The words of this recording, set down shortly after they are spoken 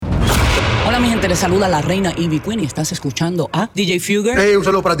gente, le saluda la reina Ivy Queen y estás escuchando a DJ Fugger. Hey, un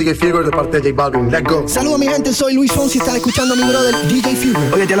saludo para DJ Fugger de parte de J Balvin. Let's go. Saludos mi gente, soy Luis Fonsi, estás escuchando a mi brother DJ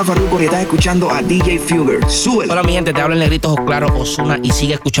Fugger. Oye, te habla Farruko y estás escuchando a DJ Fugger. Súbelo. Hola mi gente, te habla el negrito Ojo Claro Ozuna y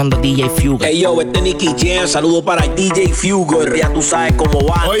sigue escuchando DJ Fugger. Hey yo, este Nicky Jam, saludo para DJ Fugger, ya tú sabes cómo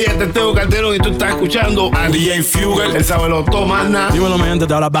va. Oye, este es Teo Calderón y tú estás escuchando a DJ Fugger, el sabelo tomana. Dímelo mi gente,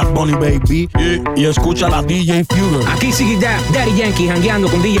 te habla Bad Bunny Baby y escucha la DJ Fugger. Aquí sigue Daddy Yankee jangueando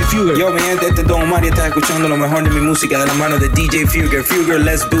con DJ Fugger. Yo mi gente, este es Don Omar y estás escuchando lo mejor de mi música de la mano de DJ Fugger. Fugger,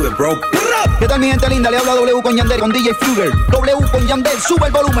 let's do it, bro. ¿Qué tal mi gente linda? Le habla W con Yandel, con DJ Fugger. W con Yandel, sube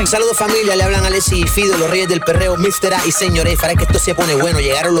el volumen. Saludos familia, le hablan Alessi y Fido, los reyes del perreo, Mr. A y Señor E. Para que esto se pone bueno,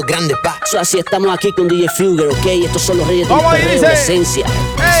 llegaron los grandes pasos. Así estamos aquí con DJ Fugger, ok. Estos son los reyes del perreo de esencia.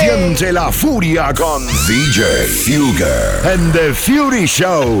 Siente la furia con DJ Fugger and the Fury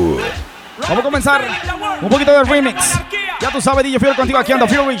Show. Vamos a comenzar un poquito de remix. Ya tú sabes, DJ Fugger contigo aquí en The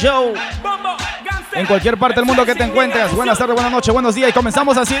Fury Show. En cualquier parte del mundo que te encuentres. Buenas tardes, buenas noches, buenos días. Y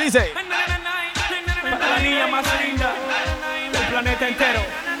comenzamos así, dice. La niña más linda del planeta entero.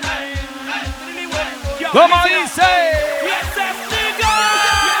 ¿Cómo dice?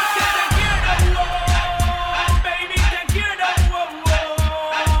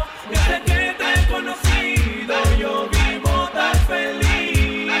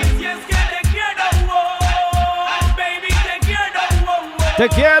 Te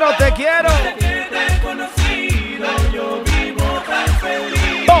quiero, te quiero. Desde que te he conocido, yo vivo tan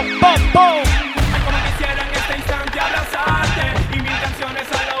feliz. ¡Pum, pum, pum! Como quisiera en este instante abrazarte y mil canciones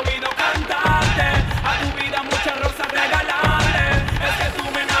al oído cantarte. A tu vida muchas rosas regalarle. Es que tú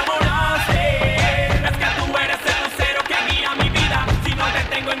me enamoraste. Es que tú eres el lucero que guía mi vida. Si no te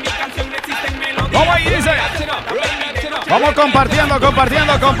tengo en mi canción no existen melodías. ¿Cómo ahí dice? Vamos compartiendo,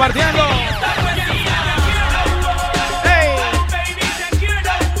 compartiendo, compartiendo.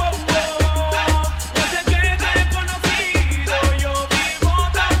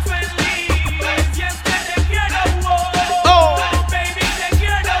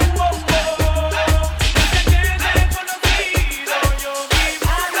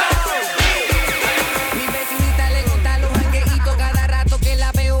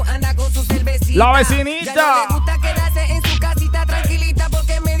 La vecinita.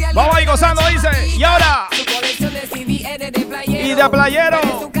 Vamos ahí gozando, dice. Y ahora. Y de playero.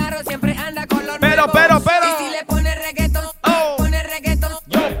 Pero. Y si le pone reggaetón, pone reggaetón.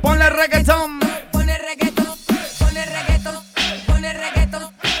 Yo, ponle reggaetón. Pone reggaetón, pone reggaetón, pone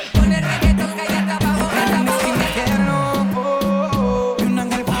reggaetón, pone reggaetón. Que allá está abajo, y un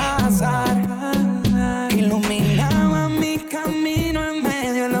ángel pasar, iluminaba mi camino en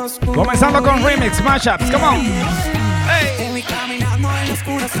medio de la oscuridad. Comenzando con remix, mashups, come on. Hey. Te vi caminando en la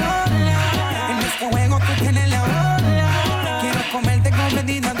oscura sola. En este juego tú tienes la hora. Quiero comerte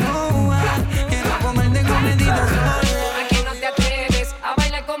completita toda. Quiero comerte completita sola. ¿A que no te atreves a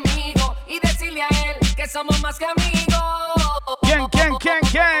bailar conmigo y decirle a él que somos más que amigos?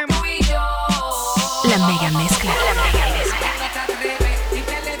 ¿Quién? Tú y yo. La mega mezcla. No te atreves y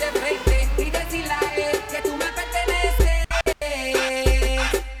pele de frente y decirle a él que tú me perteneces.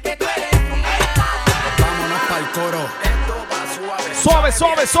 Que tú eres mía. Vámonos pa'l coro. Esto va suave. Suave,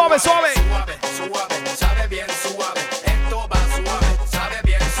 suave, suave, suave. Suave, sabe bien suave. Esto va suave, sabe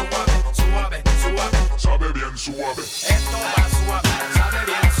bien suave. Suave, sabe bien suave. Esto va suave, sabe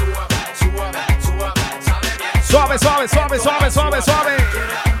bien suave. Suave, sabe bien suave. Suave.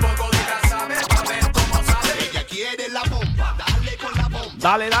 Un poco de casabe, a ver cómo sabe. Ella quiere la bomba, dale con la bomba.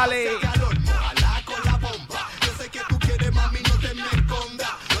 Dale. Ojalá con la bomba. Yo sé que tú quieres, mami, no te me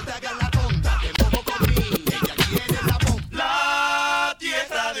escondas. No te hagas la tonta, te muevo conmigo. Ella quiere la bomba. La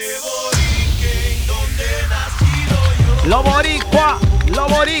tierra de Borinquen, donde he nacido yo. Lo boricua.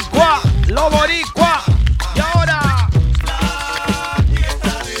 Y ahora. La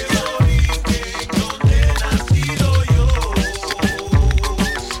tierra de Borinquen, donde he nacido yo.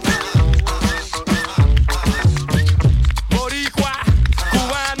 Boricua,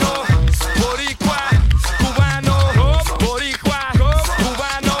 cubano. Boricua, cubano.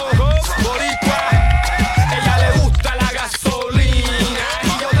 Ella le gusta la gasolina y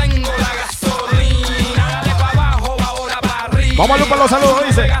yo tengo la gasolina. Dale pa' abajo, ahora pa' arriba. Vamos a luz para los saludos,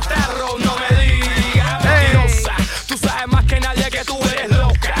 dice. No me digas mentirosa. Tú sabes más que nadie que tú eres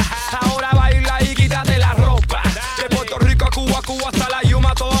loca. Ahora baila y quítate la ropa. De Puerto Rico a Cuba hasta la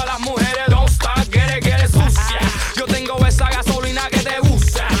Yuma. Todas las mujeres don't stop, get sucia. Yo tengo esa gasolina que te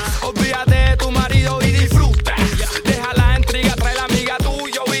gusta. Olvídate de tu marido y disfruta. Deja la intriga, trae la amiga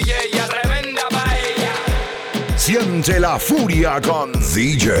tuya y ella revenda pa' ella. Siente la furia con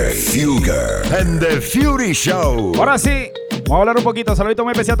DJ Fugger and the Fury Show. Ahora sí, Vamos a hablar un poquito. Saludito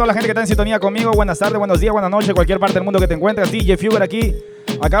muy especial a toda la gente que está en sintonía conmigo. Buenas tardes, buenos días, buenas noches, cualquier parte del mundo que te encuentres. DJ Fuger aquí.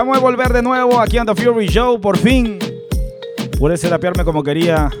 Acabamos de volver de nuevo aquí en The Fury Show. Por fin pude serapearme como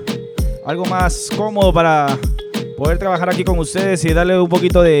quería. Algo más cómodo para poder trabajar aquí con ustedes y darle un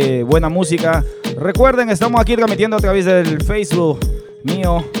poquito de buena música. Recuerden, estamos aquí transmitiendo a través del Facebook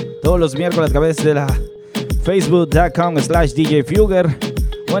mío todos los miércoles a través de la facebook.com/DJ Fuger,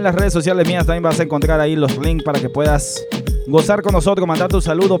 o en las redes sociales mías también vas a encontrar ahí los links para que puedas gozar con nosotros, mandar tu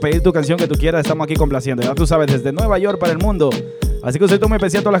saludo, pedir tu canción que tú quieras. Estamos aquí complaciendo, ya tú sabes, desde Nueva York para el mundo. Así que un saludo muy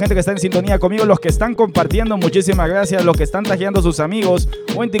especial a toda la gente que está en sintonía conmigo, los que están compartiendo, muchísimas gracias, los que están tagueando a sus amigos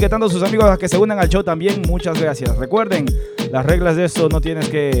o etiquetando a sus amigos a que se unan al show también, muchas gracias. Recuerden, las reglas de esto, no tienes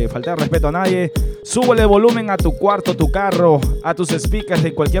que faltar respeto a nadie. Súbele volumen a tu cuarto, tu carro, a tus speakers,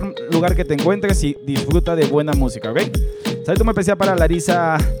 en cualquier lugar que te encuentres y disfruta de buena música, ¿ok? Saludo muy especial para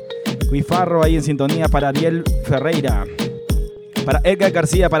Larisa Guifarro ahí en sintonía, para Ariel Ferreira, para Edgar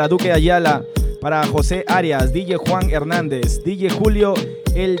García, para Duque Ayala, para José Arias, DJ Juan Hernández, DJ Julio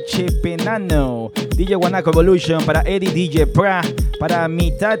El Chepenano, DJ Guanaco Evolution, para Eddie DJ Pra, para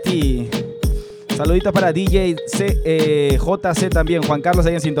Mitati. Saluditos para DJ JC también, Juan Carlos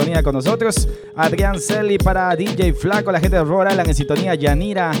ahí en sintonía con nosotros. Adrián Celi para DJ Flaco, la gente de Rhode Island en sintonía.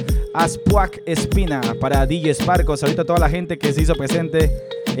 Yanira Aspuac Espina para DJ Sparco. Saluditos a toda la gente que se hizo presente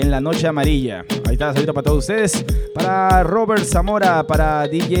en la noche amarilla. Ahí está, saluditos para todos ustedes. Para Robert Zamora, para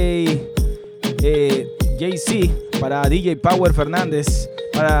DJ JC, para DJ Power Fernández,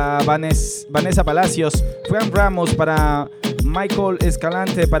 para Vanessa Palacios, Fran Ramos, para Michael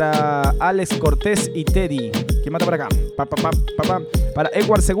Escalante, para Alex Cortés y Teddy. ¿Quién mata para acá? Para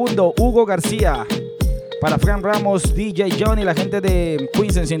Edward Segundo, Hugo García, para Fran Ramos, DJ Johnny, la gente de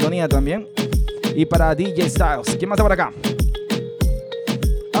Queens en sintonía también. Y para DJ Styles. ¿Quién mata para acá?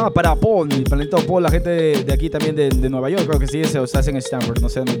 Para Paul, mi planeta Paul, la gente de aquí también de Nueva York, creo que sí, se hace en Stanford, no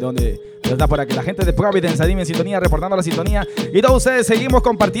sé de dónde, pero está por aquí. La gente de Providence, Adime en sintonía, reportando la sintonía. Y todos ustedes seguimos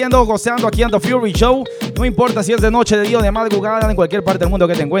compartiendo, goceando aquí en The Fury Show. No importa si es de noche, de día o de madrugada, en cualquier parte del mundo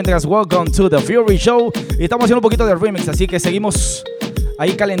que te encuentres. Welcome to The Fury Show. Y estamos haciendo un poquito de remix, así que seguimos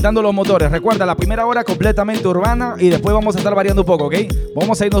ahí calentando los motores. Recuerda, la primera hora completamente urbana y después vamos a estar variando un poco, ¿ok?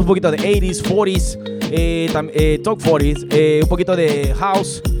 Vamos a irnos un poquito de 80s, 40s, Top 40s, un poquito de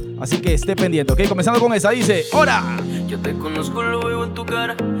house. Así que esté pendiente, ¿ok? Comenzando con esa, dice, ¡hora! Yo te conozco, lo veo en tu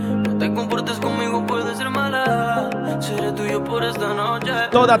cara. No te comportes conmigo, puedes ser mala. Seré tuyo por esta noche.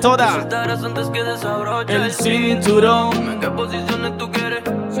 Toda. Soltarás antes que desabroche el cinturón. ¿En qué posiciones tú quieres?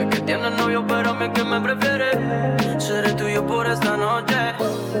 Sé que tienes novio, pero a mí que me prefieres. Seré tuyo por esta noche.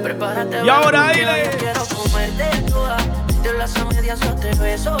 Prepárate. Y ahora, aire. Quiero comerte toda. De las a medias yo te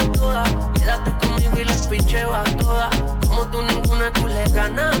beso toda. Quédate conmigo y las picheo a todas. Como tú ninguna, tú le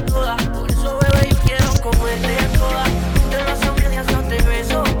ganas toda. Por eso, bebé, yo quiero comerte toda. De las a medias yo te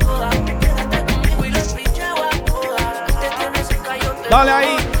beso toda. Quédate conmigo y las picheo a todas. Te tienes cerca, yo te dale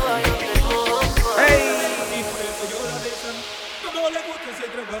ahí.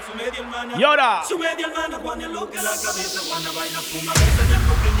 Y ahora. Su media hermana, Juana loca la cabeza, Juana baila, fuma, besa, ya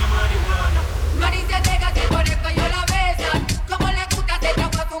coqueña marihuana. Maricia llega que por esto yo la besa. Como le gusta se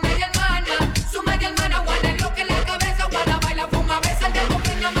trajo a su media hermana. Su media hermana, Juana loca la cabeza, Juana baila, fuma, besa, ya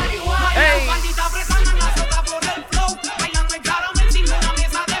coqueña marihuana. Bandita fresana, la sopa por el flow. Bailando en caramel sin una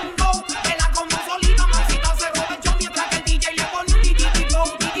mesa de un go. Vela como solita, mancita se roba el show. Mientras que el DJ le pone un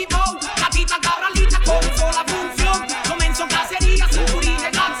titi-bow. Gatita cabralita comenzó la función. Comenzó cacería, cinturilla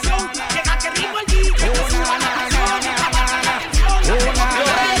en acción. Llega que ritmo el DJ, que suba la canción. Y para la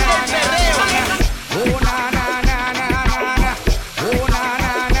atención.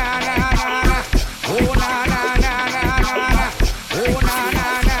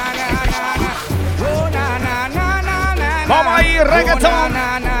 Vamos ahí, reggaetón.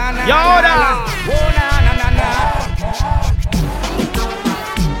 Y ahora.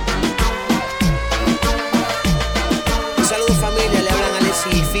 Saludos familia, le hablan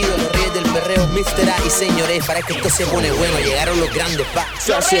Alexis y Fido, los reyes del perreo, Mr. A y Señor E. Para que esto se pone bueno, llegaron los grandes pa.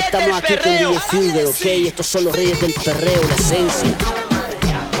 Así estamos aquí con DJ Fuger, ok. Estos son los reyes del perreo, la esencia.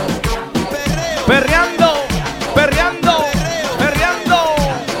 Perreando.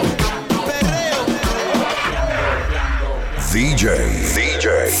 DJ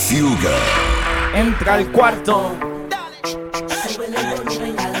Fuger. Entra al cuarto.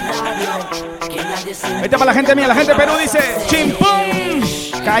 Este para la gente mía, la gente de Perú dice chimpum,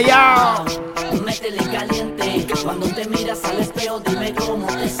 callao. Métele caliente, cuando te miras al espejo dime cómo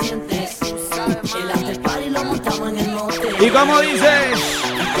te sientes. El after party lo montamos en el motel. ¿Y cómo dice?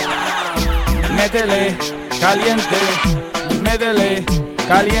 Métele caliente, métele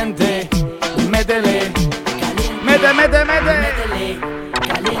caliente, métele Mete, mete, mete. Métele,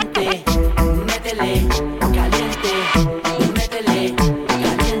 caliente, métele, caliente, métele,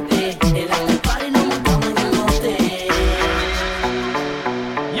 caliente. El after party no montamos en el hotel.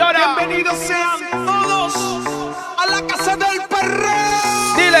 Y ahora, bienvenidos sean todos a la casa del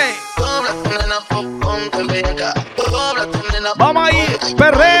perreo. dile. Vamos ahí,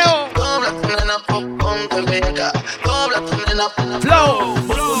 perreo. Flow.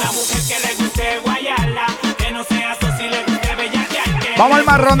 Una mujer que le guste guayala, que no sea soci, le guste bellaquear. Vamos al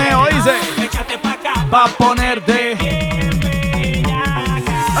marroneo, dice. Échate pa' acá, Va a ponerte.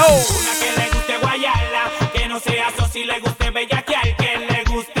 oh. Una que le guste guayala, que no sea soci, le guste bellaquear, que le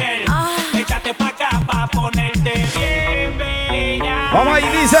guste. Échate pa' acá, pa' ponerte bien bella. Vamos ahí,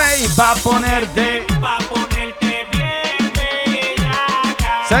 dice. Va a ponerte. Pa' ponerte bien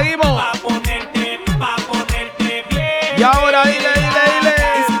bellaca. Seguimos. Pa' ponerte bien. Y ahora, dile, dile, dile.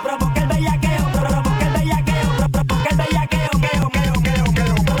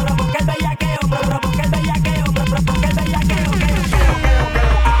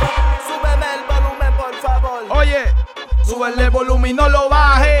 Súbeme el volumen, por favor. Oye, súbele el volumen y no lo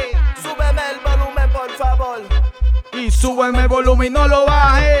baje. Súbeme el volumen, por favor. Y súbeme el volumen y no lo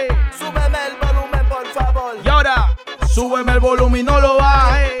baje. Súbeme el volumen, por favor. Y ahora, súbeme el volumen y no lo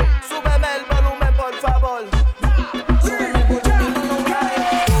baje. Súbeme el volumen, por favor.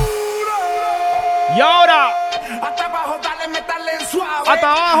 Y ahora, Hasta abajo, dale, metale en suave.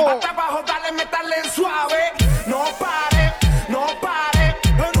 hasta abajo. Hasta abajo, dale, metale en suave. No pare, no pare.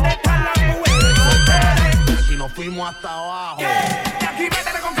 ¿Dónde están las mujeres? Y nos fuimos hasta abajo. De aquí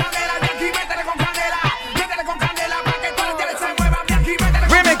métele con candela, de aquí métele con candela. Métele con candela para que todas las tienes se muevan. De aquí métele con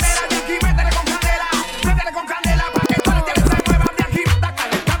Remix. candela, de aquí métele con candela. Métele con candela para que todas las tienes se muevan. De aquí está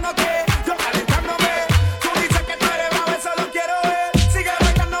calentándote, yo calentándome. Tú dices que tú eres bravo, eso lo quiero ver. Sigue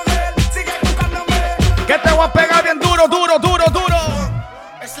bailando de él, sigue buscándome. Que te voy a pegar bien duro, duro, duro, duro.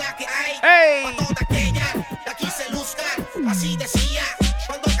 Es la que hay, Ey. pa' toda aquella que aquí se luzcan. Así decía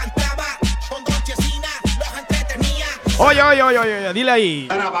cuando cantaba con Dolce Sina, los entretenía. Oye, oye, oye, oye, dile ahí.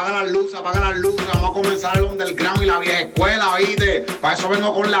 Apagan las luces, apagan las luces. Vamos a comenzar el underground y la vieja escuela, ¿viste? Para eso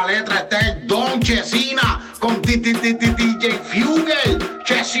vengo con la letra. Este es Don Chesina con DJ Fugel.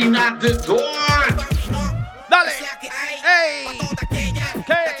 Chesina the Door. Dale. Es la que hay, Ey. pa' toda aquella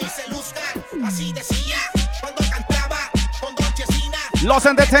que aquí se luzcan. Así decía cuando cantaba con Dolce Sina. Los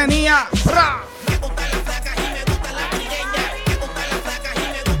entretenía. Bra. Me gustan las flacas y me gustan las trigueñas. Me gustan las flacas y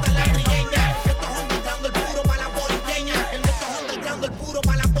me gustan las trigueñas. Esto es underground, el puro pa' la borinqueña. Esto es underground, el puro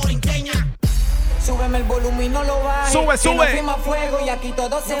pa' la borinqueña. Súbeme el volumen y no lo bajes. Sube, Que sube. nos fuimos a fuego y aquí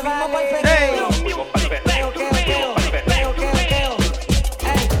todo se va. Ey.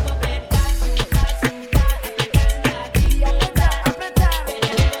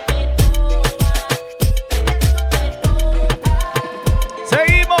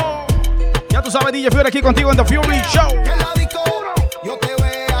 Seguimos. Ya tú sabes, DJ Fury aquí contigo en The Fury Show. Que la disco yo te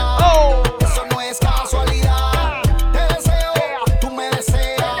vea. Oh. Eso no es casualidad. Te deseo, tú me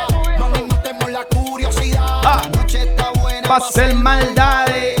deseas. Mami, matemos la curiosidad. Ah. La noche está buena Pa' hacer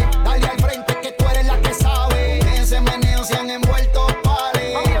maldades. Dale al frente que tú eres la que sabe. En ese meneo se han envuelto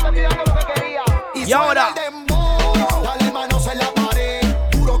pares. Y ahora. suena el dembow. Dale manos en la pared.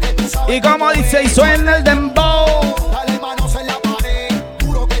 Juro que tú sabes. Y como dice, y suena el dembow. Dale manos en la pared.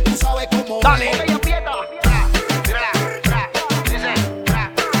 Juro que tú sabes cómo. Dale.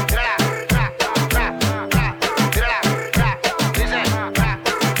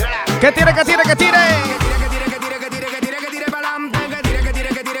 Que tire, que tire, que tire.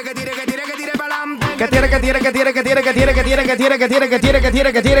 Que tire, que tire, que tire, que tire, que tire, que tire, que tire, que tire, que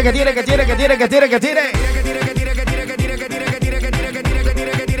tire, que tire, que tire, que tire, que tire, que tire, que tire, que tire.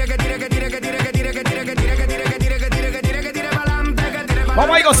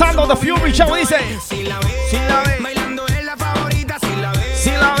 Vamos ahí gozando The Fury Show, dice. Si la ve, Bailando es la favorita, si la ve.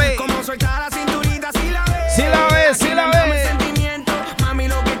 si la ve, Como suelta la cinturita, si la ve. si la ve, si la Dame ve. sentimiento, mami,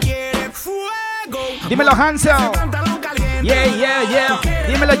 lo que quiere es fuego. Dímelo, Hansel. Pantalón caliente. Yeah, yeah, yeah.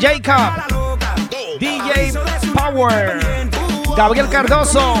 Dímelo, Jacob. DJ Power. Gabriel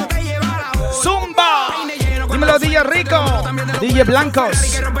Cardoso. Zumba. Dímelo, DJ Rico. DJ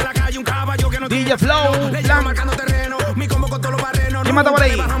Blancos. DJ Flow. ¿Quién mata por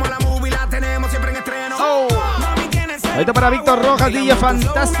ahí? Oh. Ahorita para Víctor Rojas, DJ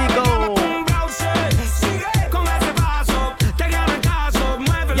Fantástico.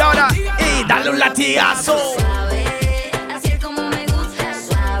 Y ahora, y dale un latigazo.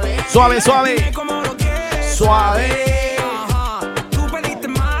 Suave, suave. Suave.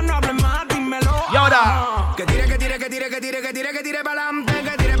 Y ahora. Que tire, que tire, que tire, que tire, que tire, que tire pa'lante,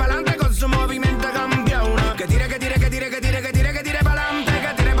 que tire pa'lante con su movimiento campeona. Que tire, que tire,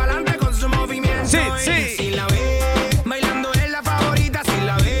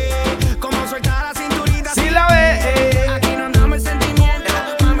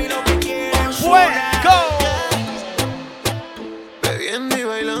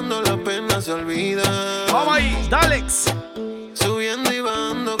 nada se olvida. Vamos ahí, Dalex. Subiendo y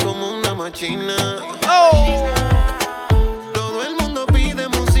bajando como una máquina. Oh. Todo el mundo pide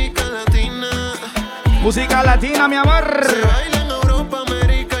música latina. Música latina, mi amor. Se baila en Europa,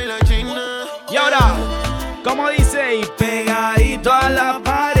 América y la China. Y ahora, como dice, y pegadito a la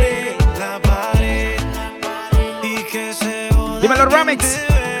pared. La pared. Y que se joda. Dímelo, Remix.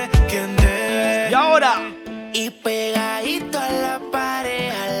 ¿Quién debe? Y ahora, Y pegadito a la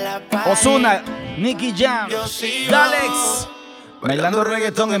pared, a la pared. Ozuna, Nicky Jam, Yo sigo Dalex, bailando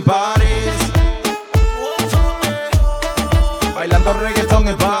reggaetón en París. Bailando reggaetón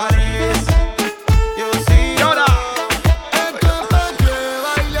en París. Y ahora,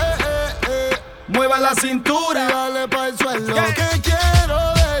 mueva la cintura. Dale pa'l suelo que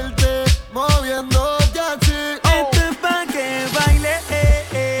quiero verte moviéndote así. Esto es pa' que baile,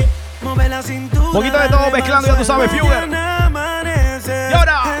 mueve la cintura. Poquito de todo mezclando, ya tú sabes, Fugger. Y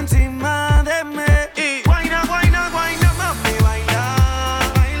ahora, Encima de mí. Guayna, guayna, guayna, mami,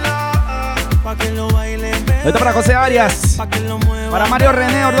 baila. Pa' que lo baile, bebé. esto para José Arias, Pa' que lo mueva. para Mario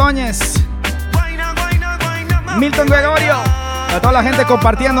René Ordóñez, Guayna, guayna, guayna, mami, Milton Gregorio, a toda la gente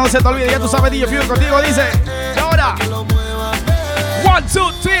compartiendo, no se te olvide, ya tú sabes, DJ Fugger contigo, dice. Y ahora, 1,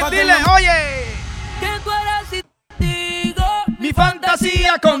 2, 3, dile, oye. Que tú eres contigo, Mi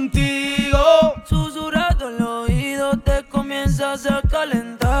fantasía contigo. susurrado al oído te comienzas a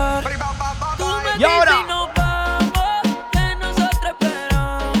calentar. Tú me Y ahora, dices y nos vamos, que nosotros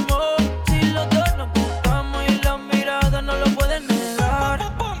esperamos. Si los dos nos buscamos y la mirada no lo pueden negar.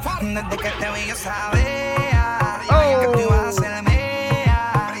 Desde que te vi yo sabía que tú ibas a ser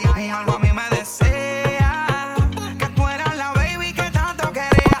mía. Y algo a mí me desea que tú eras la baby que tanto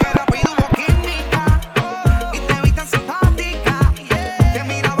quería. Que rápido hubo química y te vi tan simpática. Te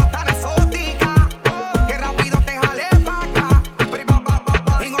miraba tan exótica que rápido te jalé pa' acá.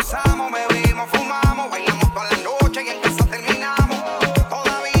 Y gozamos, bebimos, fumamos, bailamos toda la noche y en casa terminamos.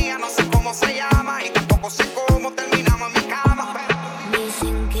 Todavía no sé cómo se llama y tampoco sé cómo terminamos en mi cama.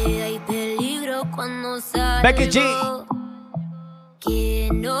 Dicen que hay peligro cuando salgo. Becky G. Que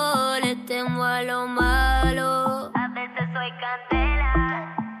no le temo a lo malo. A veces soy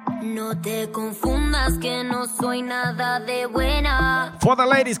candela. No te confundas que no soy nada de buena. For the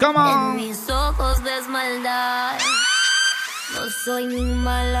ladies, come En on. mis ojos ves maldad. No soy ni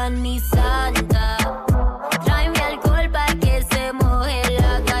mala ni santa. Tráeme alcohol para que se moje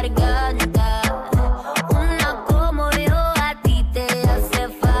la garganta. Una como yo a ti te hace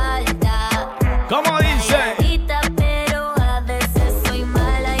falta. ¿Cómo dice? Pegadita, pero a veces soy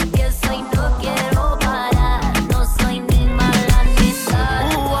mala y que soy no quiero parar. No soy ni mala ni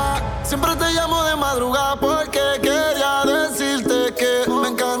santa. Siempre te llamo de madrugada porque quería decirte que me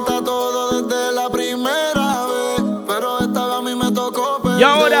encanta todo desde la primera vez. Pero esta vez a mí me tocó perder. Y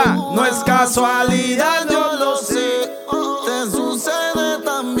ahora, no es casualidad, yo lo sé. Te sucede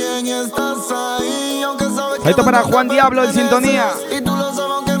también y estás ahí. Aunque sabes que Esto para Juan no Diablo en sintonía. y tú lo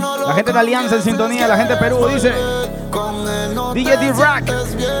sabes aunque no lo La gente de Alianza en sintonía, la gente de Perú dice. con él no DJ te D-Rack.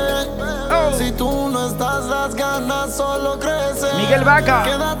 sientes bien. Oh. Si tú no estás, las ganas solo crecen. Miguel Vaca.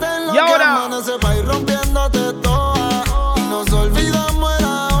 Quédate en lo Y ahora, que amanece pa' ir rompiéndote toda. Y nos olvidamos el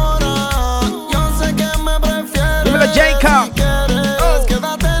ahora. Yo sé que me prefieres. dímelo, Jacob. Si quieres,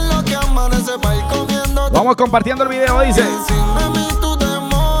 quédate en lo que amanece pa' ir comiéndote. Vamos compartiendo el video, dice. Encima de mí tú te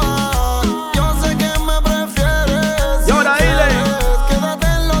mojas. Yo sé que me prefieres. Y ahora, Si dile. quieres, quédate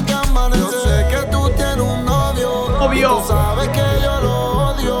en lo que amanece. Yo sé que tú tienes un novio. Obvio. Tú sabes que yo lo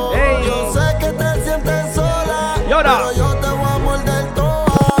odio. Ey. Yo sé que te sientes sola. Y ahora, Pero yo te voy a morder toda.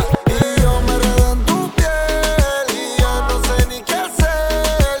 Y yo me enredo en tu piel. Y ya no sé ni qué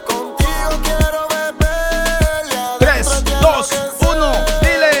hacer. Contigo quiero beber. Y adentro 3, quiero 2, que 1,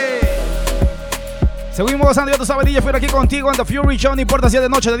 dile. Seguimos gozando, ya tú sabes, DJ Fury aquí contigo en The Fury Show. No importa si es de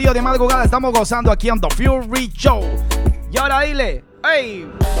noche, de día o de madrugada, estamos gozando aquí en The Fury Show. Y ahora dile, hey.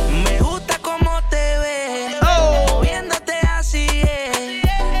 Me gusta cómo te ves, moviéndote así es,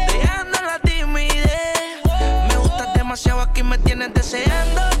 dejando la timidez. Me gustas demasiado, aquí me tienes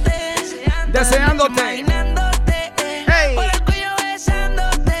deseándote, Deseándote. imaginándote, Hey. por el cuello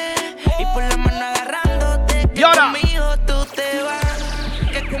besándote y por la mano agarrándote. Y ahora, Conmigo tú te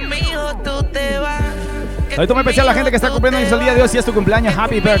vas, que conmigo tú te vas. hoy toma especial a la gente que está cumpliendo el día de hoy. Si es tu cumpleaños,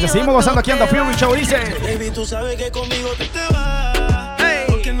 happy birthday. Seguimos gozando aquí en The Fury Show, dice. Baby, tú sabes que conmigo tú te vas.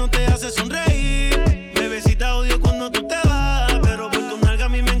 Porque no te hace sonreír. Bebecita, odio cuando tú te vas. Pero por tu nalga a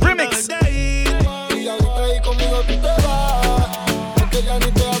mí me encanta Remix. verte ir. Y ahorita ahí conmigo tú te vas. Porque ya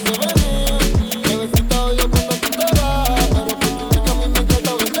ni te hace venir. Bebecita, odio cuando tú te vas. Pero por tu nalga a mí me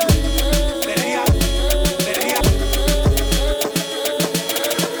encanta verte ir.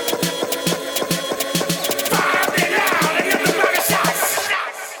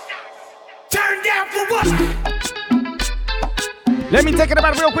 Let me take it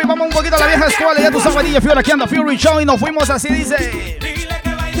back real quick. Vamos un poquito a la vieja escuela. Ya tú sabes, DJ Fury, aquí anda Fury Show y nos fuimos así, dice. Dile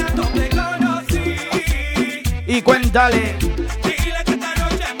que bailando te conocí. Y cuéntale. Dile que esta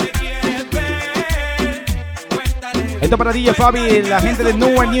noche me quieres ver. Cuéntale. Esto para DJ Fabi, la gente de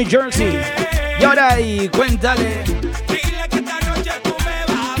Newark, New Jersey. Y ahora, y cuéntale. Dile que esta noche tú me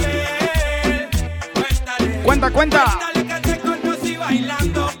vas a ver. Cuéntale. Cuenta. Cuéntale que te conocí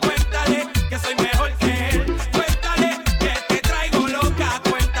bailando. Cuéntale que soy mejor que él. Cuéntale que te traigo loca.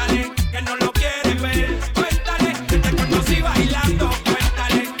 Cuéntale que no lo quieres ver. Cuéntale que te conocí bailando.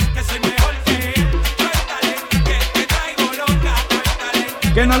 Cuéntale que soy mejor que él. Cuéntale que te traigo loca.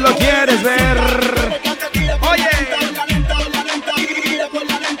 Cuéntale Que no lo quieres ver. Oye.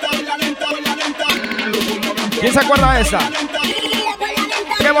 ¿Quién se acuerda de esa?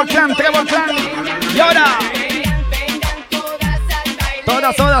 Trevor Clan. Y ahora.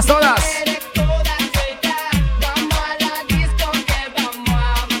 Todas.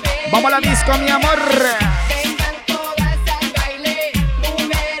 Vamos a la disco, mi amor.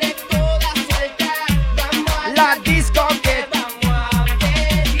 La disco que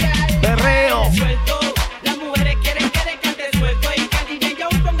perreo. Las mujeres quieren que le cante suelto y que el DJ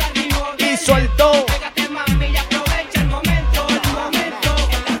Joe ponga el ritmo. Y suelto. Pégate, mami, y aprovecha el momento.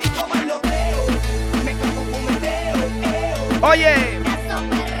 En la disco bailoteo, me clavo fumeteo. Oye.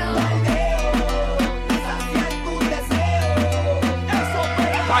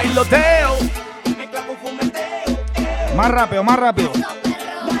 Bailoteo. Me clavo fumeteo. Más rápido.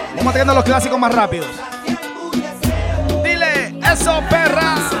 Vamos teniendo los clásicos más rápidos. Dile, eso,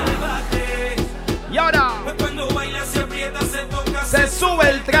 perra. Y ahora. Cuando baila se aprieta, se toca, Se sube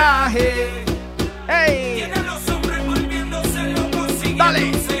el traje. Ey. tiene los hombres volviéndose locos.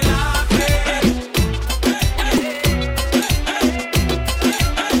 Dale.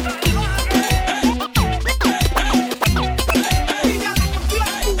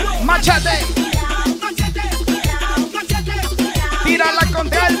 Machete. Tírala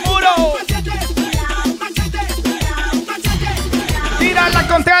contra el muro. Tírala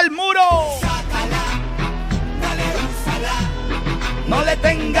contra el muro. No le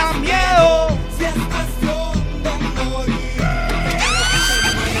tenga miedo. Si es cuestión de morir.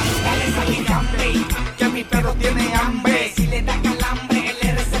 Dale salidambre, que mi perro tiene hambre. Si le da calambre, el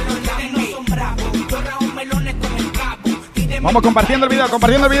R se lo llame. No son bravos, yo rajo melones con el cabo. Vamos compartiendo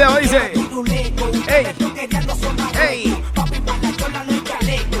el video, dice. Ey. Ey.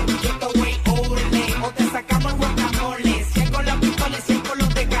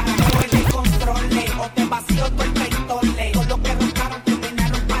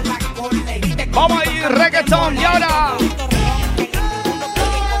 Vamos a ir, reggaetón, y ahora.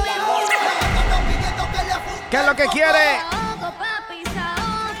 ¿Qué es lo que quiere?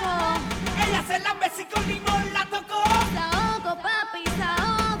 Ella se la besó y con limón la tocó.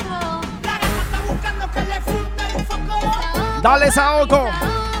 La gata está buscando que le funda el foco. Dale, Saoko.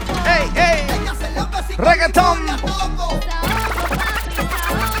 Ey. Reggaetón.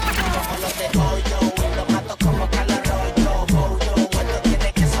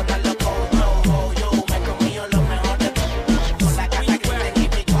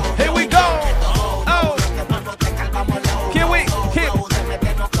 Here we go. Oh. Here we go.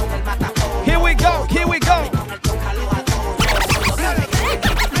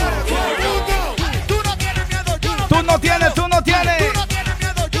 Tú no tienes.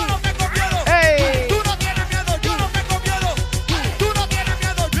 Ey.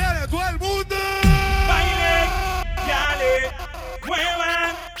 Bailen, yale,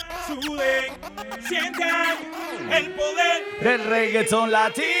 muevan, suden, sientan el poder El reggaetón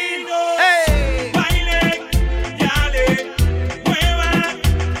latino. latino. Bailen, yale, muevan,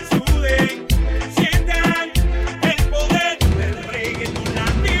 suden, sientan el poder del reggaetón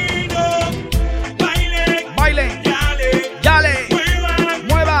latino. Bailen, Yale.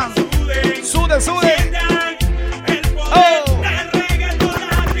 Muevan. Suden. sientan el poder del reggaetón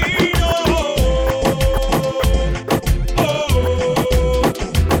latino.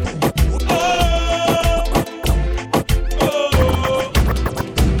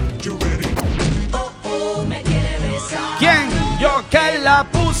 ¿Quién? Yo que la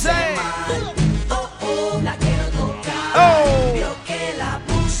puse. La quiero tocar. Oh. Yo que la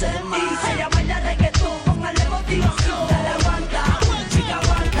puse mal. Y ella baila reggaetón, póngale motivación. Dale aguanta, chica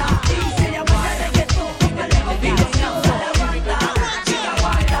aguanta. Y ella baila reggaetón, póngale motivación. Dale aguanta, chica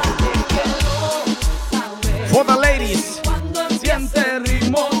aguanta. For the ladies. Siente el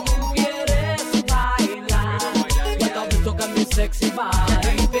ritmo. Tú quieres bailar. Cuando me toca mi sexy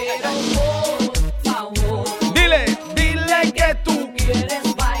body. Pero por favor. Dile que tú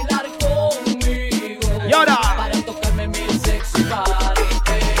quieres bailar conmigo. Y ahora. Para tocarme mi sexy body.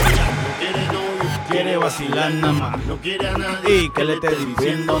 hablan nada más. No quiere a nadie Y que le esté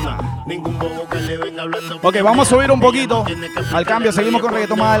diciendo nada. Ningún bobo que le venga hablando. Ok, vamos a subir un poquito. Al cambio, seguimos con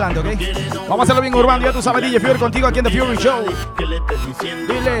reggaetón más adelante, ¿ok? Vamos a hacerlo bien urbano, ya tú sabes, DJ Fury contigo aquí en The Fury Show.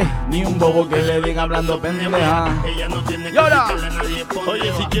 Dile, ni un bobo que le venga hablando pendeja. Ella no tiene que ¡Llora! explicarle a nadie.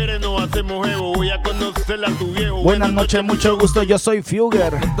 Oye, si quieres no hacemos juego. Voy a conocerla a tu viejo. Buenas noches, mucho gusto, yo soy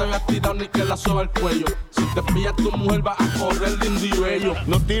Fugger. No te voy a tirar ni que la soba el cuello. Si te pillas tu mujer va a correr de individuo.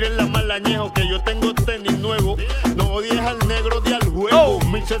 No tires la malañejo que yo tengo tenis nuevo. No odies al negro de al juego.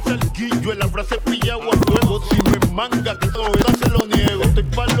 Me hice cerquillo en la frase pillado a fuego. Si me manga que todo eso se lo niego. Estoy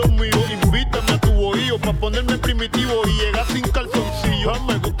pa' lo mío, invítame a tu bohío pa' ponerme primitivo y llegar sin calzoncillo.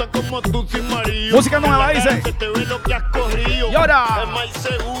 Me gusta como tú sin marido. Música nueva, dice. Se te ve lo que has corrido. ¡Llora! Es más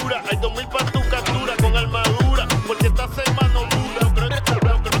segura. Hay 2000 pa' tu captura con armadura. Porque esta semana no dura.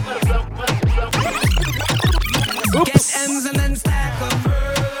 Ups.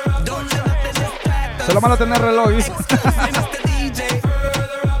 Se lo malo tener reloj, dice.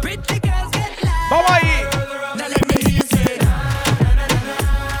 ¡Vamos ahí!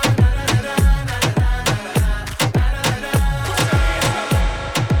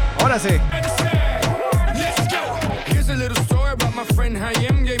 Ahora sí. Here's a little story about my friend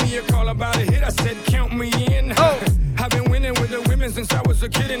Hayem. Gave me a call about a hit. I said, count me in. I've been winning with the women since I was a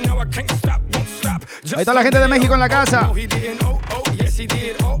kid, and now I can't stop, won't stop. Ahí está la gente de México en la casa. No, he didn't. Oh, yes, he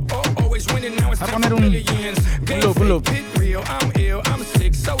did. Oh, always winning. Now it's a time poner for un billions. loop. Pit real. I'm ill. I'm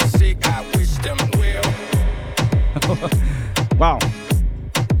sick, so sick. I wish them well. Wow.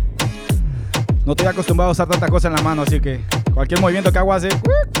 No estoy acostumbrado a usar tantas cosas en la mano, así que cualquier movimiento que hago hace.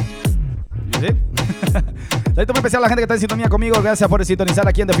 Saludos muy especial a la gente que está en sintonía conmigo. Gracias por sintonizar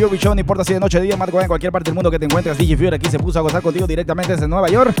aquí en The Fury Show. No importa si de noche, de día, madrugada, en cualquier parte del mundo que te encuentres. DJ Fury aquí se puso a gozar contigo directamente desde Nueva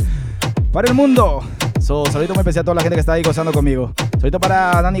York para el mundo. Saludito muy especial a toda la gente que está ahí gozando conmigo. Saludito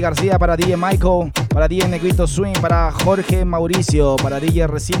para Dani García, para DJ Michael, para DJ Negrito Swing, para Jorge Mauricio, para DJ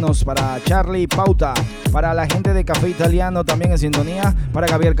Recinos, para Charlie Pauta, para la gente de Café Italiano también en sintonía, para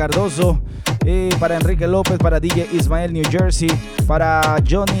Gabriel Cardoso, para Enrique López, para DJ Ismael New Jersey, para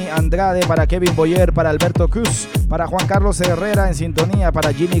Johnny Andrade, para Kevin Boyer, para Alberto Cruz, para Juan Carlos Herrera en sintonía,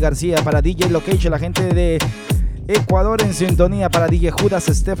 para Jimmy García, para DJ Location, la gente de Ecuador en sintonía, para DJ Judas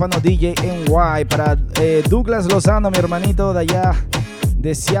Estefano, DJ NY, para Douglas Lozano, mi hermanito de allá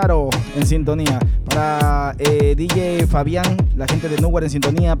de Seattle en sintonía, para DJ Fabián, la gente de Newell en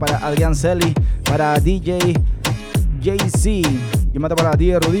sintonía, para Adrián Celi, para DJ JC, y mata para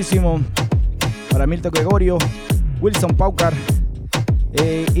DJ Rudísimo, para Milton Gregorio, Wilson Paucar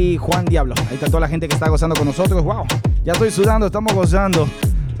y Juan Diablo. Ahí está toda la gente que está gozando con nosotros. Wow, ya estoy sudando, estamos gozando.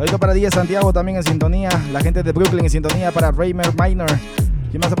 Saludos para DJ Santiago también en sintonía, la gente de Brooklyn en sintonía, para Raymer Minor.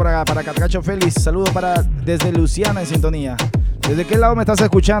 ¿Quién más para Catracho Félix? Saludos para desde Luciana en sintonía. ¿Desde qué lado me estás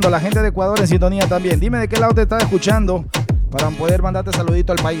escuchando? La gente de Ecuador en sintonía también. Dime de qué lado te estás escuchando para poder mandarte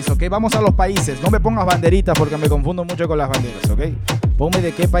saludito al país, ¿ok? Vamos a los países. No me pongas banderitas porque me confundo mucho con las banderas, ¿ok? Ponme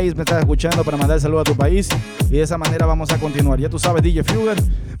de qué país me estás escuchando para mandar el saludo a tu país y de esa manera vamos a continuar. Ya tú sabes, DJ Fugger.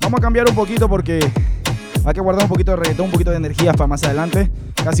 Vamos a cambiar un poquito porque hay que guardar un poquito de reggaetón, un poquito de energía para más adelante.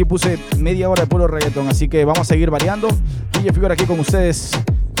 Casi puse media hora de puro reggaetón, así que vamos a seguir variando. DJ Fugger aquí con ustedes.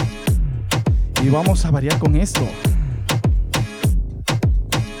 Y vamos a variar con esto.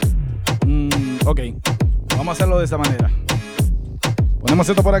 Ok, vamos a hacerlo de esta manera. Ponemos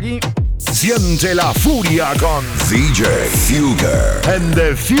esto por aquí. Siente la furia con DJ Fugger en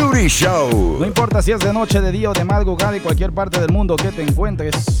The Fury Show. No importa si es de noche, de día o de madrugada, en cualquier parte del mundo que te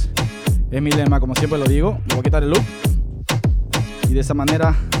encuentres. Es mi lema, como siempre lo digo. Le voy a quitar el loop. Y de esa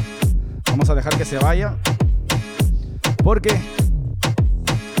manera vamos a dejar que se vaya. Porque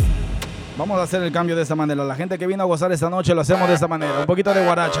vamos a hacer el cambio de esta manera. La gente que vino a gozar esta noche lo hacemos de esta manera. Un poquito de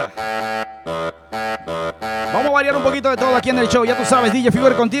guaracha. Vamos a variar un poquito de todo aquí en el show. Ya tú sabes, DJ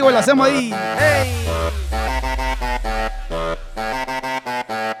Fugger contigo y lo hacemos ahí. ¡Hey!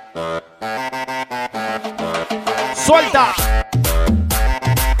 ¡Suelta!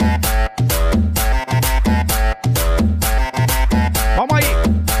 Vamos ahí.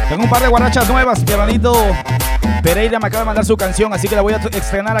 Tengo un par de guarachas nuevas. Mi hermanito Pereira me acaba de mandar su canción, así que la voy a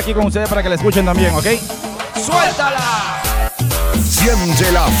estrenar aquí con ustedes para que la escuchen también, ¿ok? ¡Suéltala!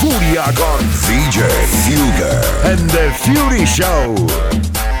 Siente la furia con DJ Fugger en The Fury Show.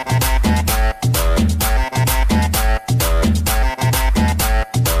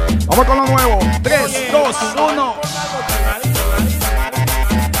 Vamos con lo nuevo. 3, 2, 1.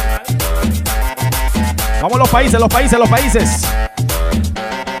 Vamos los países.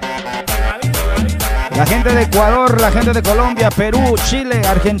 La gente de Ecuador, la gente de Colombia, Perú, Chile,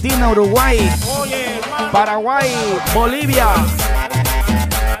 Argentina, Uruguay, Paraguay, Bolivia.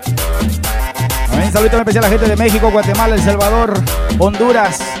 Un saludo especial a la gente de México, Guatemala, El Salvador,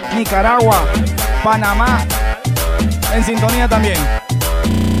 Honduras, Nicaragua, Panamá. En sintonía también.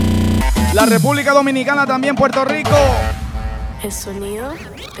 La República Dominicana también, Puerto Rico. El sonido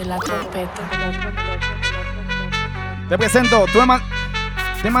de la trompeta. Te presento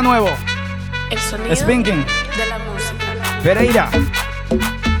tema nuevo. El sonido Spinking de la música. Pereira.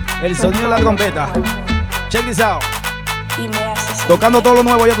 El sonido de la trompeta. Check this out. Y me hace Tocando todo lo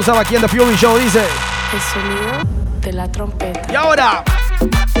nuevo, ya tú sabes, aquí en The Fury Show, dice. el sonido de la trompeta. Y ahora.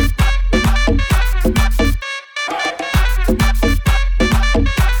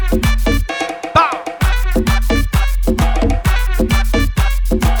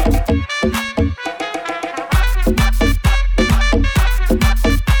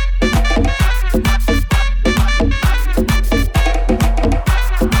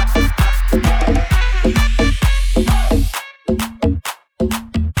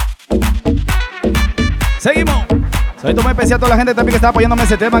 Seguimos. Saludos muy especial a toda la gente también que está apoyándome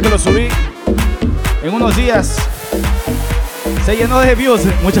ese tema, que lo subí en unos días. Se llenó de views.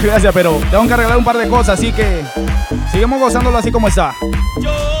 Muchas gracias, pero tengo que arreglar un par de cosas, así que seguimos gozándolo así como está.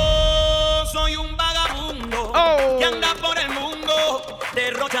 Yo soy un vagabundo que anda por el mundo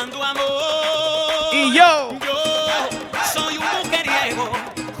derrochando amor. Y yo soy un mujeriego,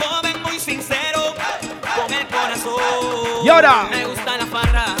 joven muy sincero, con el corazón. Y ahora. Me gusta la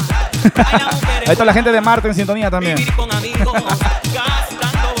farra. Ahí está la gente de Marte en sintonía también. Con amigos,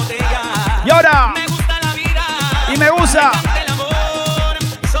 gastando botellas. Y ahora. Me gusta la vida. Y me gusta. El amor.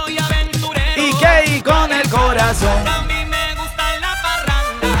 Soy aventurero. Y que con el corazón. A mí me gusta la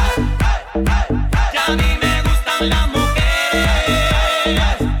parranda. Y a mí me gustan las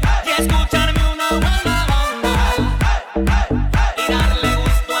mujeres. Y escucharme una buena banda. Y darle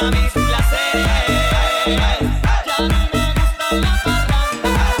gusto a mis placeres. Y a mí me gusta la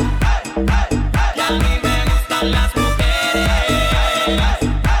parranda. Y a mí me gustan las mujeres.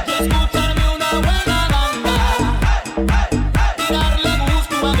 Y escucharme una buena banda. Y darle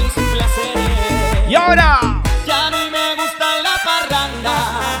gusto a mis placeres. Y ahora. Y a mí me gusta la parranda.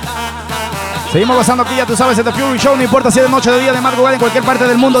 Seguimos gozando aquí, ya tú sabes, en The Fury Show. No importa si es de noche, de día, de madrugada, en cualquier parte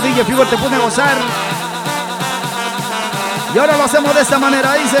del mundo, DJ Fury te pone a gozar. Y ahora lo hacemos de esta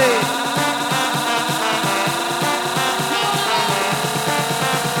manera, dice.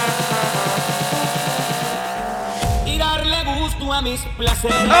 Y darle gusto a mis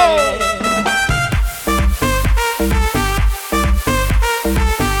placeres.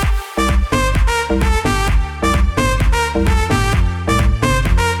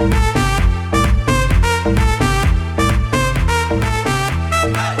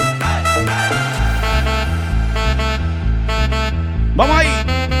 Vamos ahí.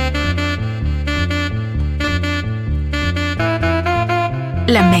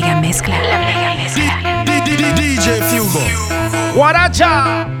 La mega mezcla. La mega mezcla. DJ Fugo.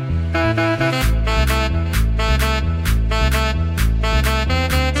 Guaracha.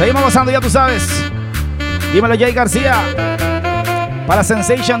 Seguimos gozando, ya tú sabes. Dímelo, Jay García. Para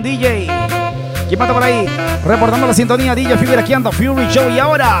Sensation DJ. ¿Quién mata por ahí? Reportando la sintonía, DJ Fury aquí en The Fury Show. Y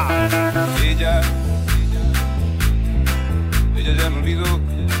ahora. Ella ya me olvidó.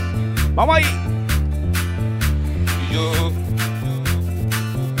 Vamos ahí. Yo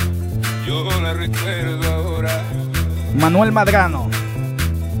la recuerdo ahora. Manuel Madrano.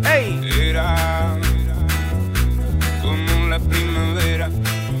 ¡Ey! Era como la primavera.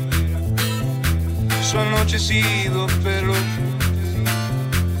 Su anochecido pelo,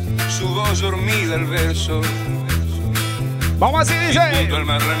 su voz dormida al verso. Vamos así, dice. Y junto al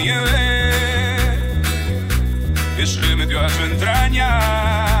mar la nieve que se metió a su entraña.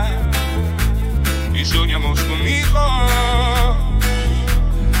 Y soñamos conmigo.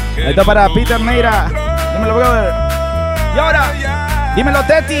 Ahí está para Peter Neira. Dímelo, brother. Y ahora, dímelo,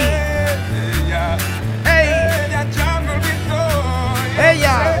 Teti. ¡Ey!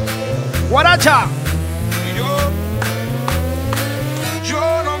 Ella. Guaracha.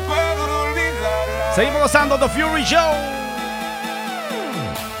 Yo no puedo olvidarla. Seguimos gozando The Fury Show.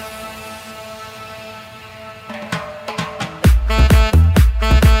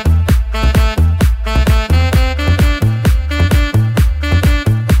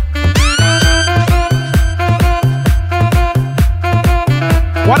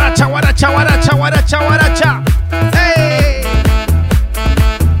 Guaracha, guaracha, guaracha, guaracha, guaracha. ¡Ey!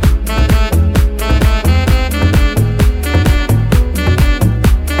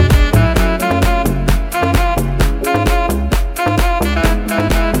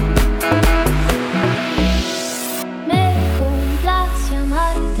 Me complace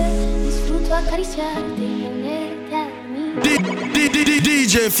amarte, disfruto acariciarte y ponerte a mí.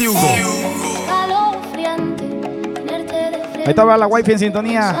 DJ Fugo. Calor Ahí estaba la wifi en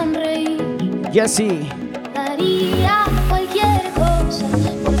sintonía. sonreír, Jessy. daría cualquier cosa.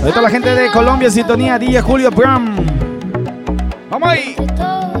 Ahí está la gente de Colombia en sintonía. DJ Julio Bram. Vamos ahí.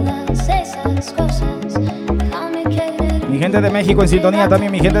 Todas esas cosas, déjame querer. Mi gente de México en sintonía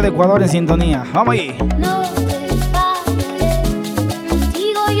también. Mi gente de Ecuador en sintonía. Vamos ahí. No te fallaré,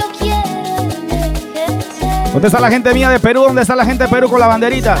 contigo yo quiero envejecer. ¿Dónde está la gente mía de Perú? ¿Dónde está la gente de Perú con la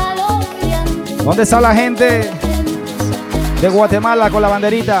banderita? ¿Dónde está la gente de Guatemala con la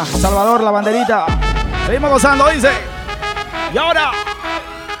banderita? Salvador, la banderita. Seguimos gozando, dice. Y ahora,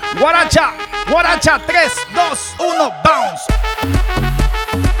 guaracha, guaracha, 3, 2, 1, bounce.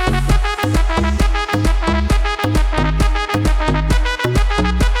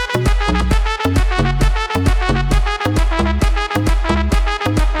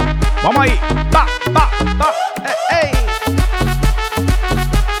 Vamos ahí. Va, va, va. Ey.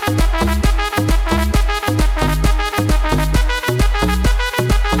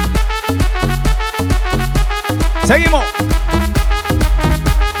 Seguimos.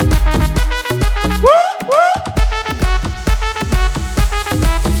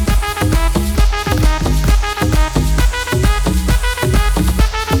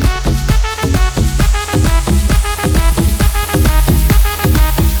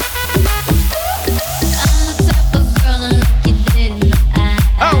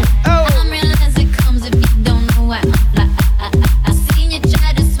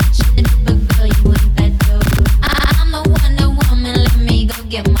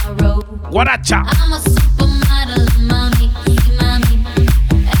 Guaracha. I'm a supermodel, mommy, mommy.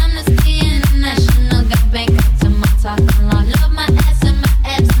 Amnesty International got Bangkok to my talking long. Love my ass and my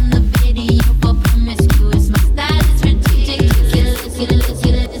abs in the video for promiscuous. My style is ridiculous.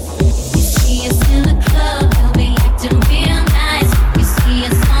 You see us in the club, we'll be acting real nice. You see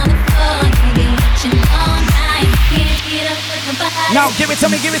us on the floor, we'll be watching all night. Can't get up with the body. Now give it to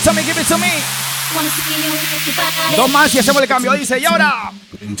me, give it to me, give it to me. Wanna see you with your body. Dos más y hacemos el cambio. Dice, y ahora.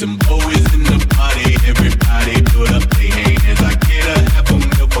 Timbo is in the party, everybody put up their hands. I get a half a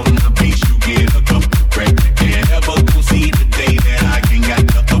milk on the beach, you get a cup of crack. Can't ever go see the day that I can got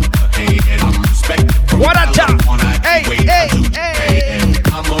the upper hand. I'm respected from Guaracha. Hey, hey, hey.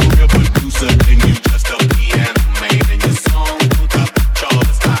 I'm a real producer, and you just a piano man. And your song put up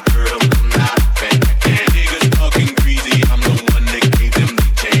charts, I heard them from out of fan. And niggas talking greasy, I'm the one that gave them the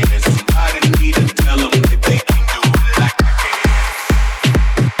chance. Somebody need to tell them that they can do it like I can.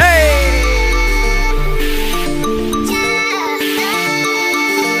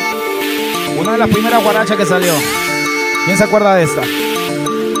 Una de las primeras guarachas que salió. ¿Quién se acuerda de esta?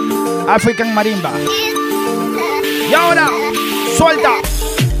 African Marimba. Y ahora, suelta.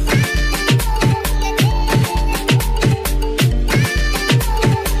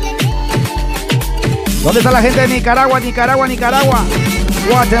 ¿Dónde está la gente de Nicaragua, Nicaragua, Nicaragua?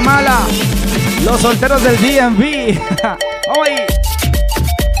 Guatemala. Los solteros del DMV. Vamos ahí.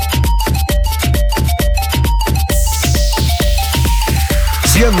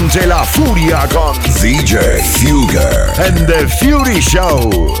 Siente la furia con DJ Fugger and the Fury Show.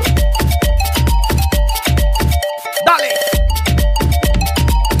 Dale.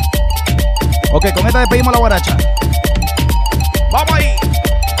 Ok, con esta despedimos la guaracha. Vamos ahí.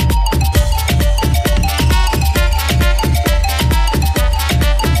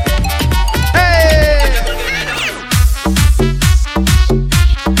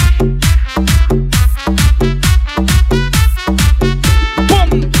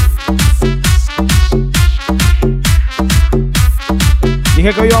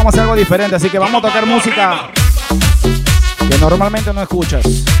 Dije que hoy vamos a hacer algo diferente, así que vamos a tocar música que normalmente no escuchas.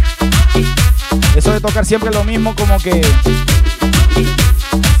 Eso de tocar siempre lo mismo como que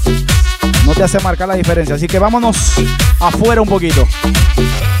no te hace marcar la diferencia. Así que vámonos afuera un poquito.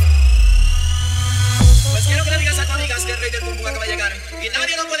 Pues quiero que le digas a tus amigas que el rey del pum pum acaba de llegar y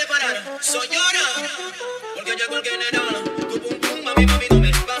nadie lo puede parar. Soy llora, porque llegó el general. Tu pum pum, mami, mami, no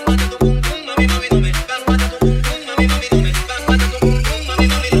me bájate tu pum pum, mami, mami, no me bájate tu pum pum, mami, mami, no me bájate tu pum pum, mami,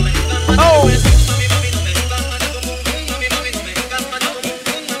 mami, no me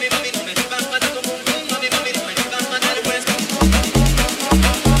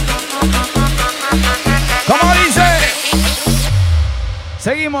 ¿Cómo dice?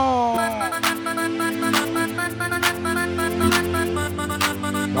 Seguimos.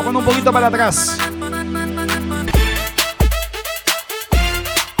 Vamos un poquito para atrás.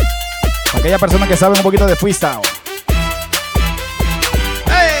 Aquella persona que sabe un poquito de freestyle.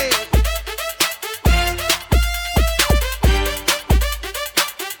 ¡Hey!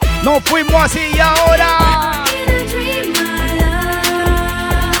 Nos fuimos así y ahora.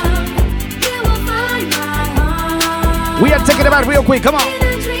 We are taking it back real quick. Come on.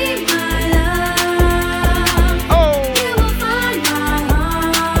 Oh.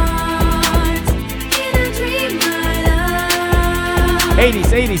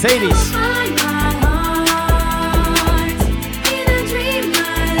 80s.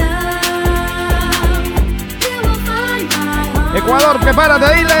 Ecuador,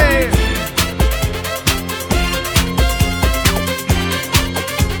 prepárate, dile.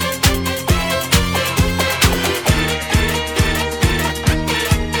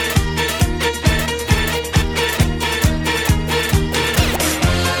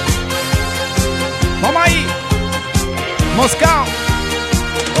 Vamos ahí. Moscú.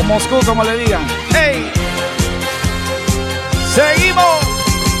 O Moscú, como le digan. ¡Hey! ¡Seguimos!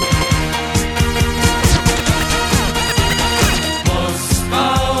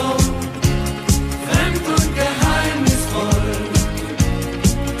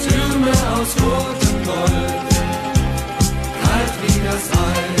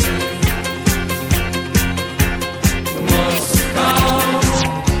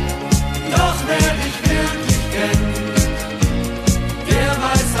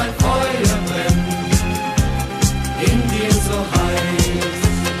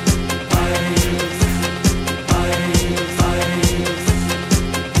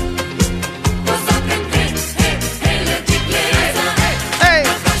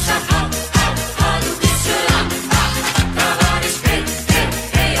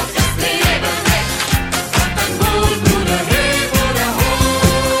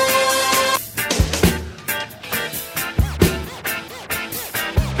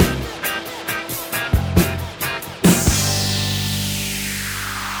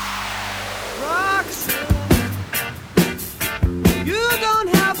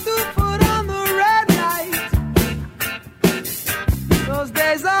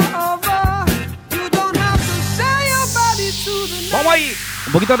 Vamos ahí.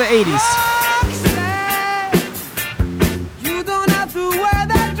 Un poquito de 80s. You don't have to wear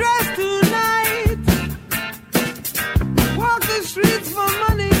that dress tonight. Walk the streets for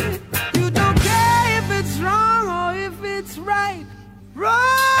money. You don't care if it's wrong or if it's right.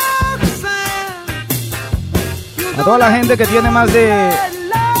 Roxanne. A toda la gente que tiene más de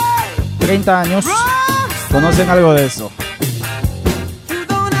 30 años, conocen algo de eso.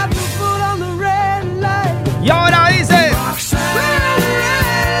 Y ahora dice.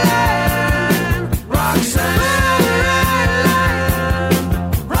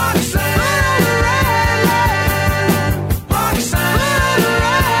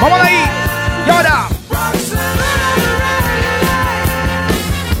 Vamos de ahí. Y ahora.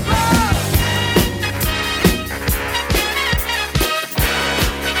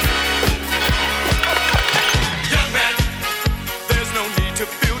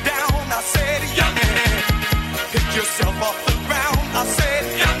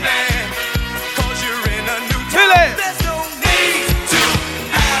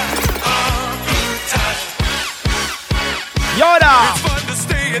 Y ahora.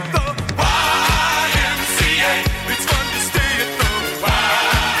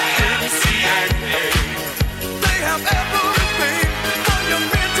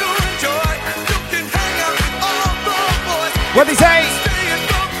 What they say?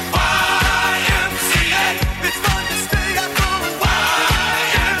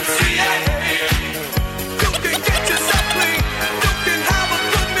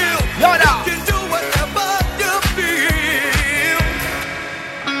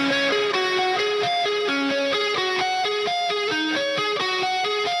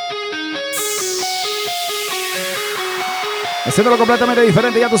 Haciéndolo completamente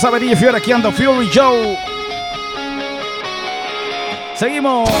diferente, ya tú sabes, DJ Fury aquí ando Fury Joe.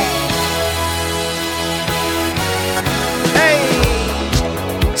 Seguimos.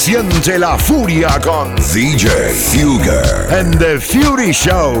 Hey. Siente la furia con DJ Fugger and the Fury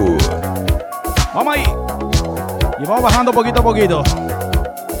Show. Vamos ahí. Y vamos bajando poquito a poquito.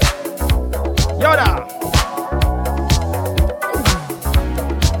 Y ahora.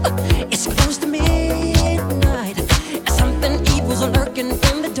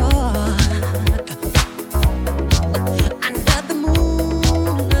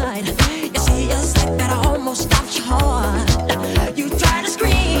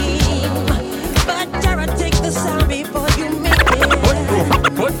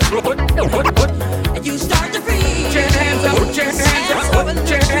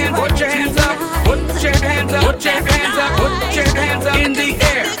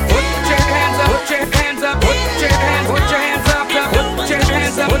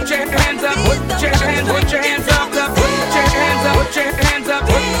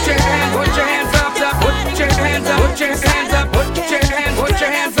 Put your hands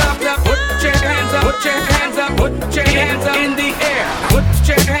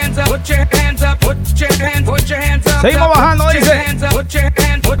Seguimos bajando, Put your dice. hands up, put your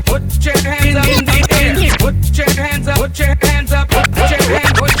hands, put your hands up in the air. Put your hands up, put your hands up, put your hands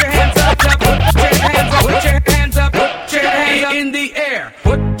up, put your hands up, put your hands up, put your hands up, put your hands up in the air.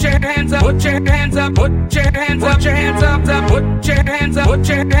 Put your hands up, put your hands up, put your hands up, put your hands up, put your hands up, put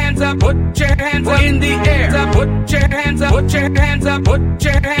your hands up, put your hands up in the air. Put your hands up, put your hands up, put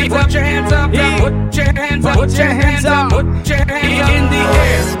your hands up, put your hands up, put your hands up, put your hands up, put your hands up in the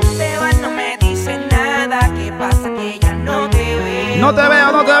air. Te vas, no me dices nada. ¿Qué pasa que ya no te veo? No te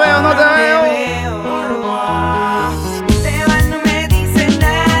veo, no te veo, no te veo. Te vas, no me dices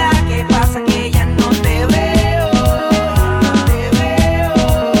nada. ¿Qué pasa que ya no te veo? Te veo.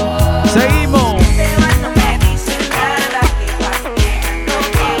 Seguimos. Te vas, no me dices nada. ¿Qué pasa que ya no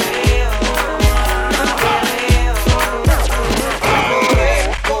te veo?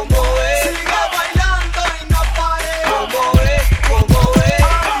 ¿Cómo es? Sigue bailando y no pare. ¿Cómo es? ¿Cómo es?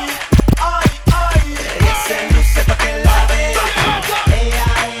 Ay, ay, ella se luce pa' que la vea. Ella,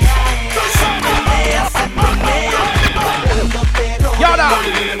 se menea, bailando pero Y ahora.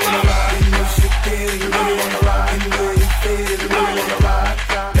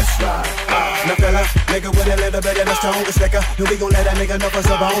 Now fella, nigga with a little bit of the strongest liquor. And we gon' let that nigga know for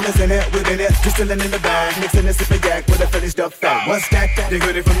some bonus in it, within it. Just chillin' in the bag, mixing this sippin' yak with a Philly stuff fat. What's that? They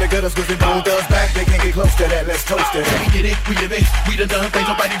good it from the gutters, cause we bone thugs back. They can't get close to that, let's toast it. We get it, we live it, we done done things,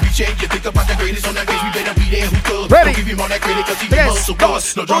 nobody reach it. You think about the greatest on that page, we better be there, who could? Ready? Don't give him all that credit, cause he the muscle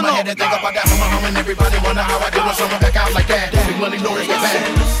boss. No drama, had to think about that, hum, and everybody wonder how I do when someone back out like that. Big money, Lawrence, get back.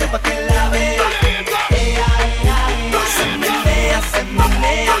 Pa' que la vea. Ella, se menea,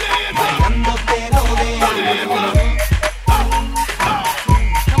 bailando pero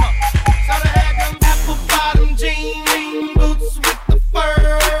apple bottom jean boots with the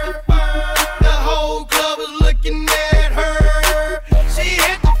fur. The whole club was looking at her. She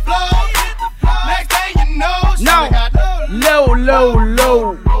hit the floor. Next thing you know, she Now. got Low, low,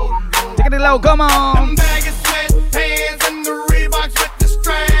 low. Take it low, come on. bag of sweatpants and the Reeboks with the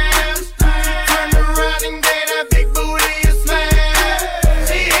straps. Turned around and gave that big booty a smash.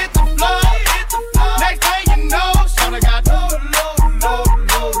 She hit the floor. Next thing you know, she got low. Come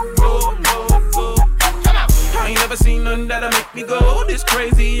on. I ain't never seen nothing that'll make me go this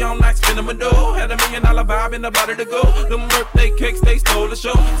crazy. I'm like spinning my dough. Had $1 million vibe in the body to go. Them birthday cakes, they stole the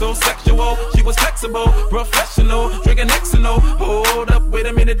show. So sexual, she was flexible, professional, drinking Xano. Hold up, wait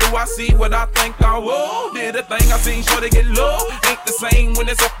a minute, do I see what I think I will? Did a thing I seen, sure to get low. Ain't the same when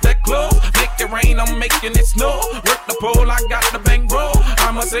it's up that close. Make it rain, I'm making it snow. Work the pole, I got the bang roll.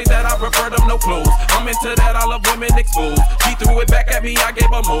 I must say that I prefer them no clothes. I'm into that, I love women exposed. She threw it back at me, I gave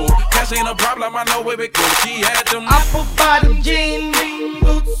her more. Cash ain't a problem, I know where it goes. She had them Apple bottom jean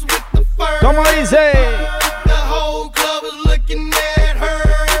boots with the fur. ¿Cómo dice? The whole club was looking at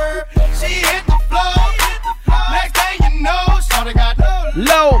her. She hit the floor. Next thing you know, shawty got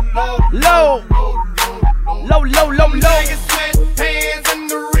Low, low, low, low, low, low. bag of sweatpants and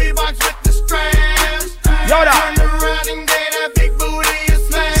the Reeboks with the straps. Y ahora. Turned around and gave that big booty a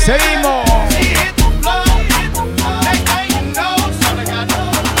smash. Seguimos. She hit the floor. Next thing you know, shawty got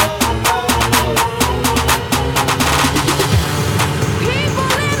People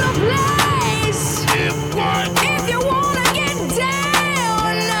in the place. If you wanna get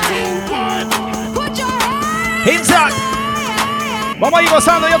down, put your hands Inside. Vamos a ir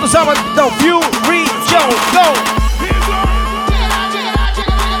gozando, ya tú sabes. The Fury Show, go.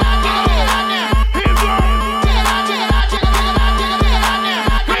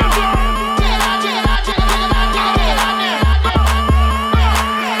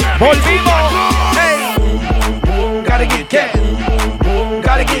 Volvimos. Hey. Gotta get cat.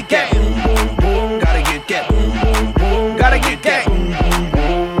 Gotta get cat. Gotta get cat. Gotta get cat.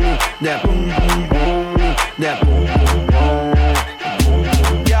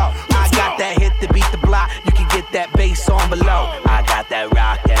 Yo, I got that hit to beat the block. You can get that bass on below. I got that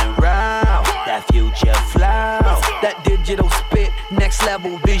rock and roll, that future flow, that digital spit, next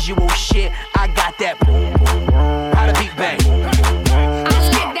level visual shit. I got that boom boom boom. How the beat bang? I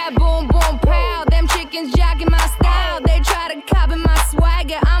spit that boom boom pow. Them chickens jacking my style. They try to copy my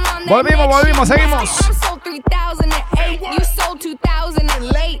swagger. I'm on that Volvimos, seguimos. I'm sold 3008. You sold 2000 and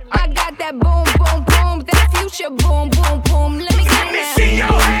late. I got that boom boom boom. That future boom boom boom. Let me get that. See your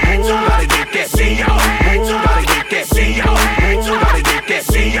hands on. Gotta get that. See your hands on. Gotta get that. See your hands on. Gotta get that.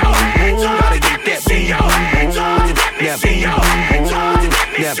 See your hands on. Gotta get that. See your hands on. Yeah, see your hands on.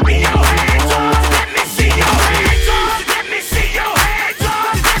 Yeah, see your hands on. See your hands on. Let me see your hands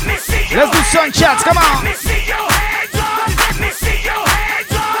on. Let me see your Let's do some chats, come on. Let me see your hands on. Let me see your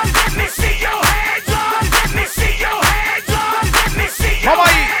hands on. Let me see your hands on. Let me see your hands on. Let me see your Vamos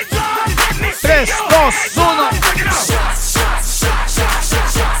ahí. hands on. Let me see 3, your 2, 1.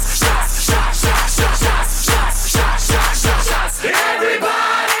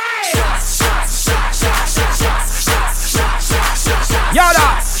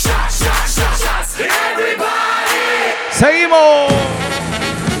 Seguimos.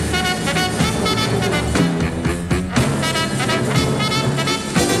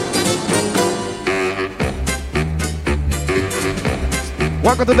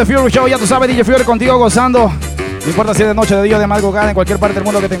 Welcome to the Fury Show. Ya tú sabes, DJ Fury contigo gozando. No importa si es de noche, de día, de madrugada, en cualquier parte del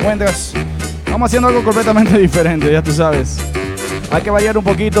mundo que te encuentres. Vamos haciendo algo completamente diferente, ya tú sabes. Hay que variar un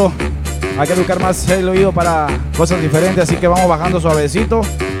poquito. Hay que buscar más el oído para cosas diferentes. Así que vamos bajando suavecito.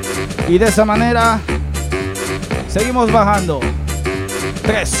 Y de esa manera seguimos bajando.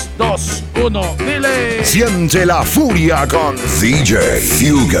 3, 2, 1, dile. Siente la furia con DJ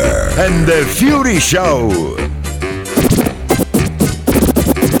Fugger and the Fury Show.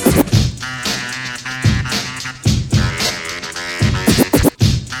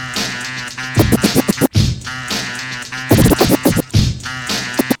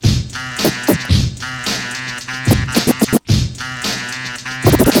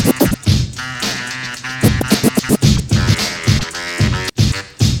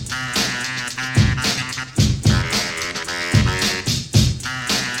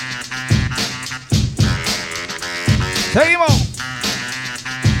 Seguimos.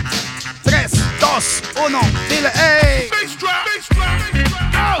 3, 2, 1, dile, ey. Bass drop, bass drop, bass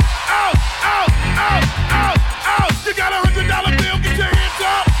drop. Out, out, out, out, out, out. You got a $100 bill, get your hands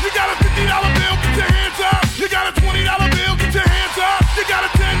up. You got a $50 bill, get your hands up. You got a $20 bill, get your hands up. You got a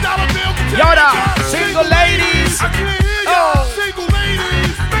 $10 bill, get your Y ahora, hands up. single ladies. I can't hear y'all. Single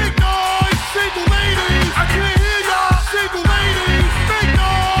ladies, make noise. Single ladies, I can't hear y'all. Single ladies, make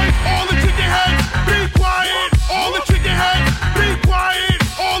noise. All the chicken heads, be quiet. All the chicken heads, be quiet.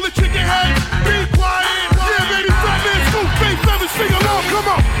 All the chicken heads, be quiet. Yeah, baby, fat man, scoop, face, never sing along. Come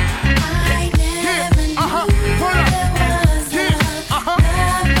on.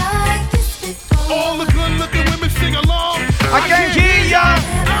 All the good-looking women sing along. I can't hear ya.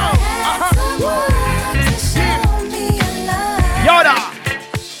 Y ahora.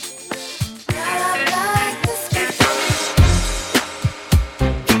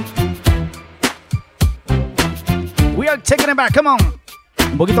 We are taking it back. Come on.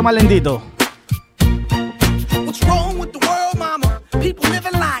 Un poquito más lentito. What's wrong with the world, mama? People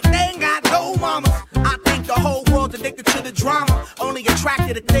living like they ain't got no mamas. I think the whole world's addicted to the drama, only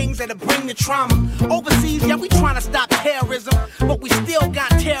attracted to things that'll bring the trauma. Overseas, yeah, we trying to stop terrorism, but we still got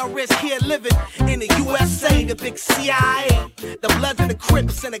terrorists here living in the USA, the big CIA, the Bloods and the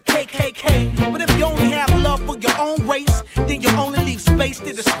Crips and the KKK. But if you only have love for your own race, then you only leave space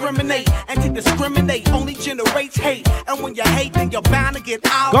to discriminate, and to discriminate only generates hate. And when you hate, then you're bound to get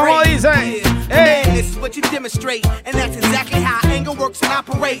outraged. ¿Cómo dice? Yeah. Man, this is what you demonstrate, and that's exactly how anger works and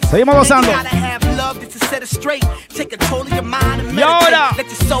operates. Seguimos gozando. You gotta have love just to set it straight. Take control of your mind and Y ahora. meditate. Let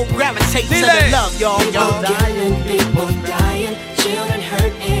your soul gravitate to Dile. the love, y'all. People dying, people dying, children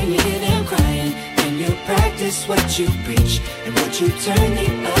hurt and you hear them crying. And you practice what you preach, and would you turn the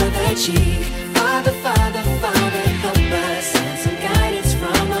other cheek? Father, Father, Father, help us, send some guidance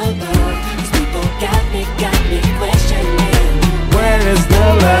from above. These people got me questioning. Where is the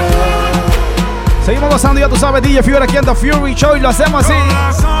love? Seguimos gozando, ya tú sabes, DJ Fury aquí en The Fury Show y lo hacemos así.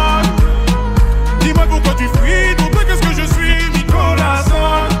 Dis-moi pourquoi tu fuis, toi qu'est-ce que je suis, Nicolas.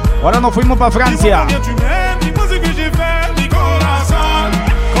 Ahora nos fuimos para Francia. Dis-moi combien tu m'aimes, dis-moi ce que j'ai fait, Nicolas.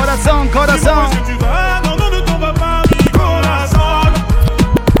 Corazón, Dis-moi corazón. où est-ce que tu vas, non, non, ne t'en vas pas, Nicolas.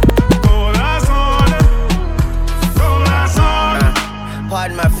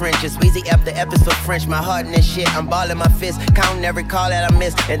 Pardon my French, it's Weezy F, the F is for French. My heart in this shit, I'm balling my fist, counting every call that I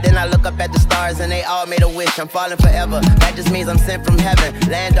miss. And then I look up at the stars and they all made a wish. I'm falling forever, that just means I'm sent from heaven.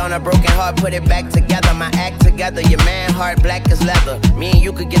 Land on a broken heart, put it back together. My act together, your man heart black as leather. Me and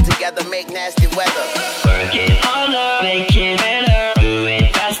you could get together, make nasty weather. Work it harder, make it better. Do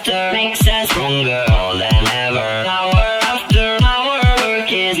it faster, makes us stronger. All than ever. Hour after hour,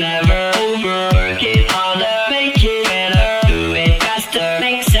 work is never over. Work it harder, make it better. Do it faster,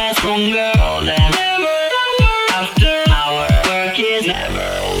 makes us stronger. All than ever. Hour after hour, work is never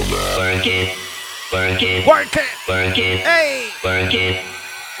over. Work it, work it, work it, work it, hey, work it,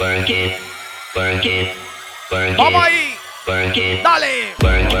 work it, work it, work it. Vamos ahí. Work it, dale.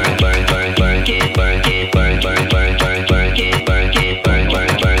 Work, work, work, work, work it, work it, work, work, work, work, work it, work it, work,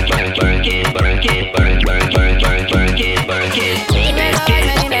 work, work, work, work it, work it, work, work, work, work, work it, work it.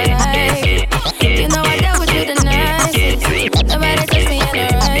 You know I dealt with you the nicest. Nobody touched me in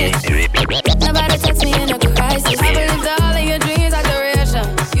a rush. Nobody touched me in a crisis. I believed all of your dreams are duration.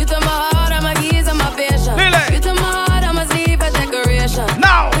 You took my heart, all my keys, and my vision. You took my heart, I must leave a decoration.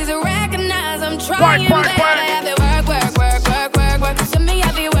 Now, please recognize I'm trying, baby. I have to work, work, work, work, work, work. To me,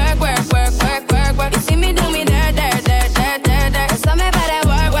 I be work, work, work.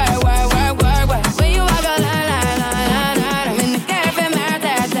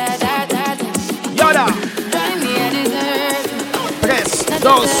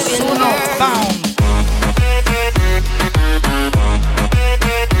 uno, down.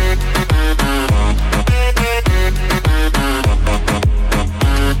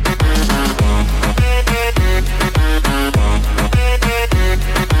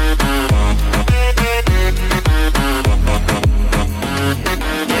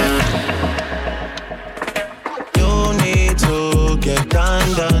 You need to get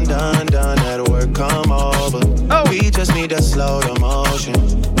done at work, come over. We just need to slow the motion.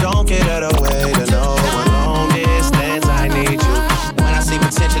 Don't get out of way to no one. Long distance, I need you. When I see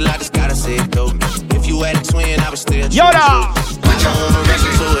potential, I just gotta see it through. If you had a twin, I would still choose you. Yoda! Put your own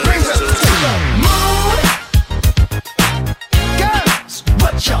original to it. Girls,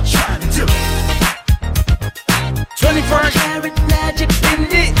 what y'all trying to do? 24 karat magic in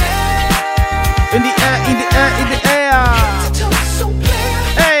the air. In the air, in the air, in the air.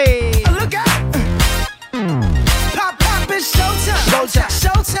 Hey! Look out! Pop, pop, it's showtime. Showtime.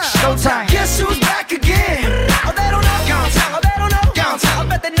 Showtime. Showtime. Guess who's back again? Oh, they don't know. Gone time. Oh, they don't know. Gone time. I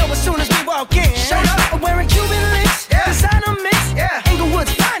bet they know as soon as we walk in. Showed up. I'm wearing Cuban links. Yeah. Designer mix. Yeah.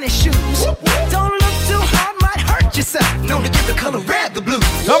 Inglewood's finest shoes. Whoop, whoop. Don't look too hard, might hurt yourself. Known to give the color red the blues.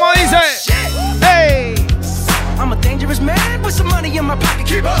 Come on, dice. Shit. Hey! I'm a dangerous man with some money in my pocket.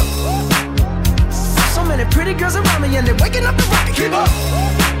 Keep up. So many pretty girls around me and they're waking up the rocket. Keep up.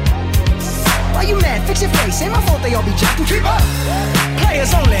 Why you mad? Fix your face. Ain't my fault they all be jacking. Keep up.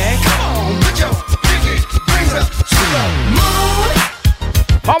 Players only. Come on, put your pinky rings up to the moon.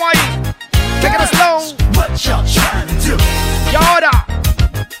 Vamos ahí. Take it slow. What y'all trying to do? Y ahora,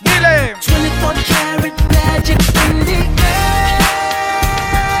 dile. 24 karat magic in the air.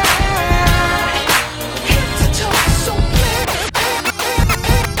 Head to toe, so clear.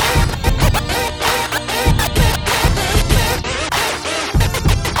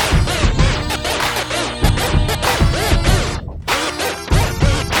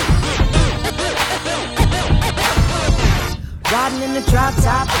 Riding in the drop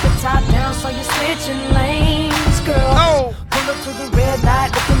top with the top down, so you're switching lanes, girl. Oh. Pull up to the red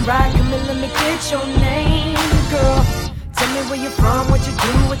light, looking right, come in, let me get your name, girl. Tell me where you're from, what you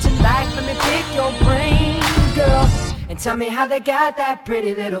do, what you like, let me pick your brain, girl. And tell me how they got that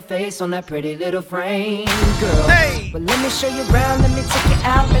pretty little face on that pretty little frame, girl. Hey. Well, let me show you around, let me take you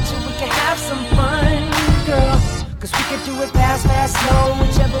out, bet you we can have some fun, girl. Cause we can do it fast, fast, slow,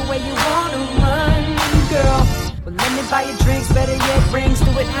 whichever way you wanna run, girl. Well, let me buy you drinks, better yet rings, do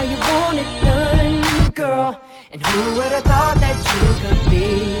it how you want it done, girl. And who would have thought that you could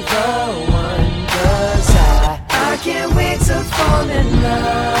be the one? Cause I can't wait to fall in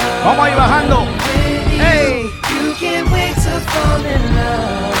love. Vamos ahí bajando. With you. Hey. You can't wait to fall in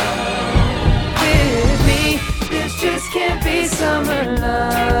love with me. This just can't be summer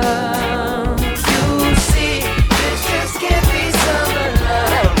love. You see, this just can't be summer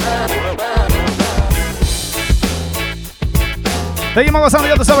love. Seguimos gozando,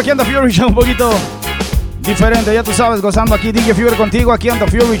 ya tú sabes, aquí en The Fury Show, un poquito diferente, ya tú sabes, gozando aquí DJ Fury contigo, aquí en The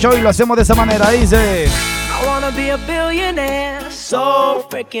Fury Show, y lo hacemos de esa manera, dice. I wanna be a billionaire, so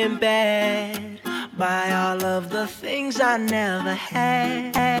freaking bad. Buy all of the things I never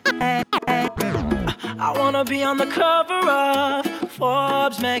had. I wanna be on the cover of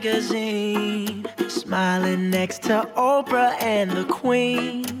Forbes magazine, smiling next to Oprah and the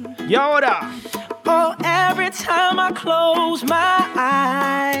Queen. Y ahora. Oh, every time I close my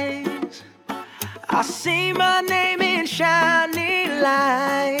eyes, I see my name in shining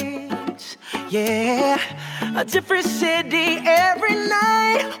lights. Yeah, a different city every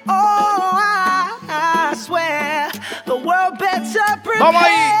night. Oh, I swear the world better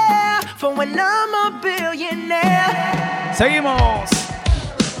prepare for when I'm a billionaire. Seguimos.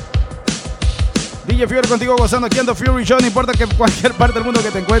 DJ Fury contigo gozando aquí en The Fury Show. No importa que cualquier parte del mundo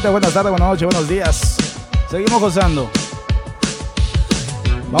que te encuentres. Buenas tardes, buenas noches, buenos días. Seguimos gozando.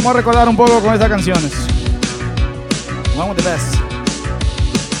 Vamos a recordar un poco con estas canciones. One of the best.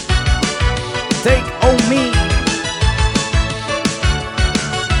 Take on me.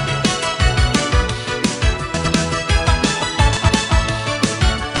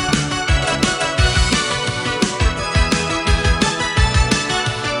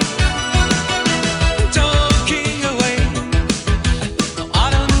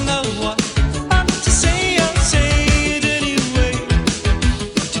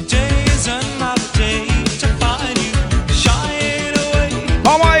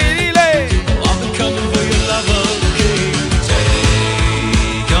 I've been coming for your love.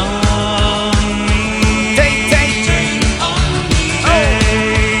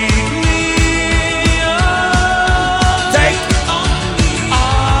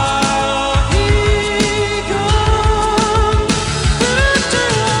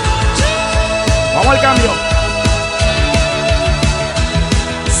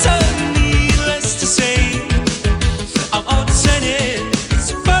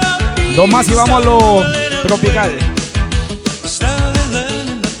 Dos más y vamos a lo tropical.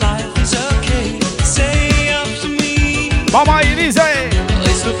 Vamos ahí, dice.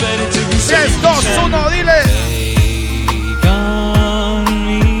 3, 2, 1, dile.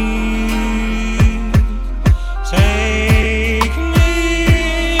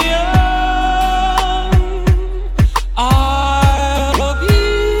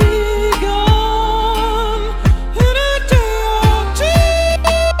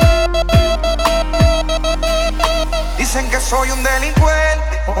 Dicen que soy un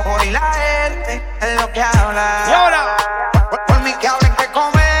delincuente, por y la gente es lo que habla. Y ahora, por mí que hablen, que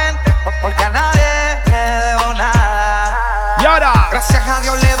comenten, porque a nadie le debo nada. y ahora, Gracias a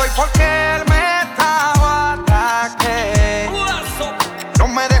Dios le doy porque él me estaba ataque. No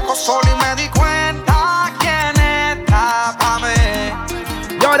me dejó solo y me di cuenta quién está pa'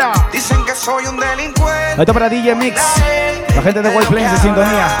 mí. y ahora. Dicen que soy un delincuente. Esto para DJ Mix. La gente de White Plains de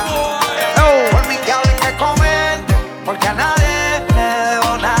sintonía. Por mí que hablen, que comenten, porque a nadie le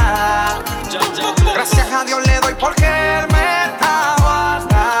debo nada. Gracias a Dios le doy porque él me estaba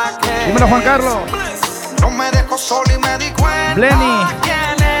ataque. Dímelo, Juan Carlos. No me dejó solo y me di cuenta. Blenny,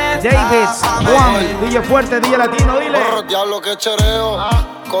 quién está Davids, pa' mí. Juan, DJ Fuerte, DJ Latino, dile. Diablo que chereo.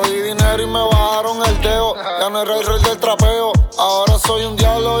 Cogí dinero y me bajaron el dedo. Ya no era el rey del trapeo. Ahora soy un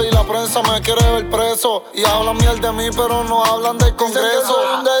diablo y la prensa me quiere ver preso. Y hablan miel de mí, pero no hablan del Congreso. Soy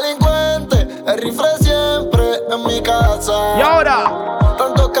un delincuente, el rifle siempre en mi casa. Y ahora,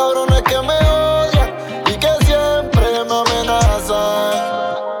 tantos cabrones que me odian y que siempre me amenazan.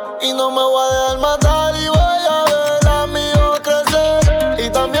 Y no me voy a dejar matar y voy a ver a mi hijo crecer. Y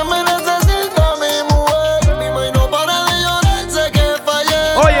también me necesita mi mujer. Mi mãe no para de llorar, sé que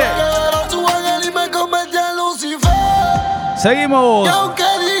fallé. Oye. Llegaron su ángel y me convertí en Lucifer. seguimos. Y aunque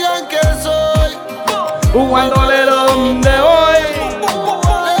digan que soy Un bandolero donde voy.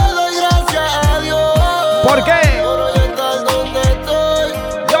 le doy gracias a Dios. ¿Por qué? Por hoy estar donde estoy.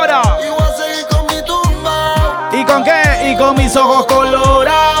 Y ahora, Y voy a seguir con mi tumba. ¿y con qué? Y con mis ojos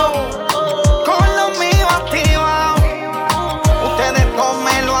colorados. Con los míos activados. Ustedes no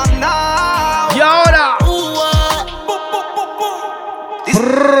me lo han dado. Y ahora,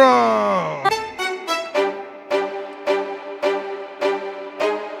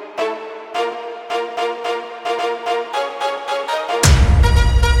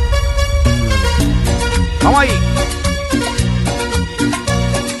 vamos ahí.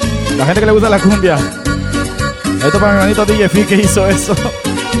 La gente que le gusta la cumbia. Esto para mi hermanito DJ F que hizo eso.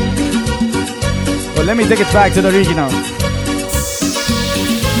 But let me take it back to the original.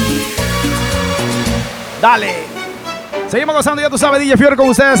 Dale. Seguimos gozando, ya tú sabes, DJ Fury con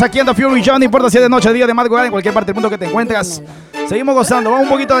ustedes aquí en The Fury Show. No importa si es de noche, día, de madrugada, en cualquier parte del mundo que te encuentres. Seguimos gozando. Vamos un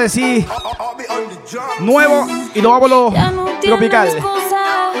poquito de sí nuevo y lo vamos a lo Ya no tropical. tiene excusa.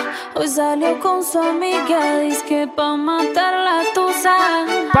 Hoy salió con su amiga, dice que pa' matar la tusa.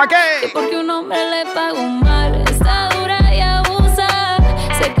 ¿Pa' qué? Que porque un hombre le pagó mal, está dura y abusa.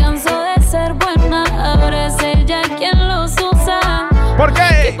 Se cansó de ser buena, ahora es ella quien los usa. ¿Por qué?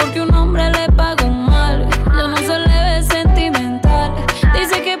 Que porque un hombre le pagó mal, ya no se le ve sentimental.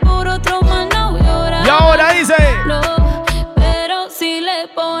 Dice que por otro más no llora. Y ahora dice. No, pero si le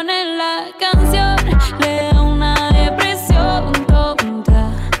ponen la canción, le da una depresión tonta.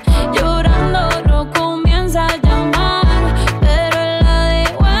 Llorando lo comienza a llamar, pero él la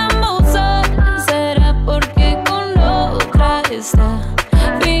dejó en buzón. Será porque con otra está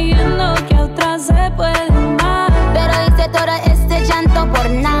fingiendo que a otra se puede amar. Pero hice todo este llanto por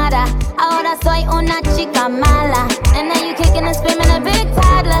nada. Ahora soy una chica mala. And now you kicking and screaming a big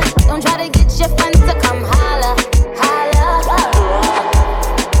toddler. Don't try to get your friends to come holla.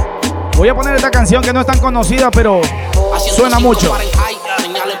 Voy a poner esta canción que no es tan conocida, pero suena mucho.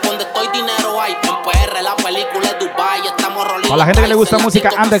 Para la gente que le gusta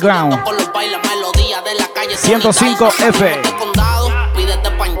música underground. 105F.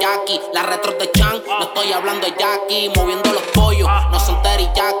 Pídete pan Jackie, la retro de Chan. No estoy hablando de Jackie, moviendo los pollos. No son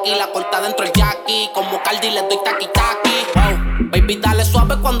teriyaki, la corta dentro el Jackie. Como Cardi le doy taqui taqui. Oh, baby, dale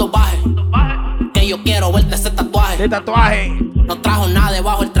suave cuando baje. Que yo quiero verte ese tatuaje. De tatuaje. No trajo nada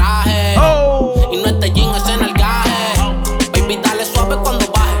debajo el traje. Oh. Y no este jean es en el gaje. Baby, dale suave cuando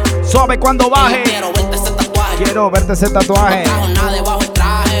baje. Suave cuando baje. Que yo quiero verte ese tatuaje. Quiero verte ese tatuaje. No trajo nada debajo el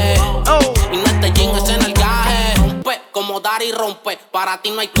traje. Oh. Y no este jean es en el gaje. Rompe como dar y rompe. Para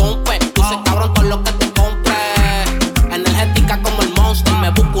ti no hay compe. Tú se cabrón todo lo que te compre. Energética como el monster. Me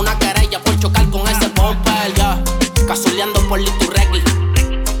busco una querella por chocar con ese bumper. Yeah. Cazuleando por Liturregui.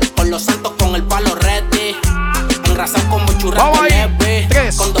 Por los santos con el palo ready. Engrasado como churrasco leve.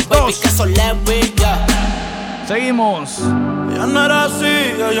 Con dos babies que son leves. Yeah. Seguimos. Ella no era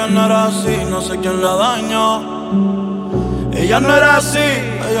así, ella no era así, no sé quién la dañó. Ella no era así,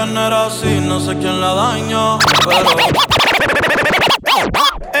 ella no era así, no sé quién la dañó. Pero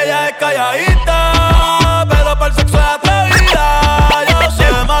ella es calladita, pero para el sexo es atrevida. Yo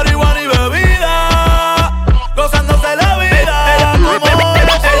sé marihuana y bebida, gozándose la vida. Como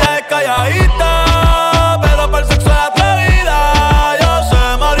ella es calladita, pero para el sexo es atrevida. Yo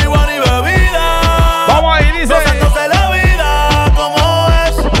sé marihuana y bebida. Vamos ahí, dice. Gozándose la vida, como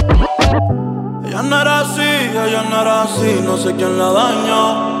es. Ella no era así, ella no era así, no sé quién la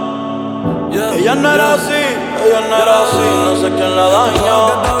dañó. Ella no era así, ella no era así, no sé quién la dañó.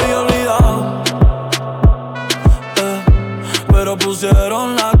 Que te había olvidado, pero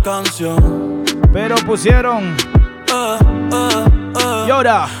pusieron la canción. Pero pusieron. Y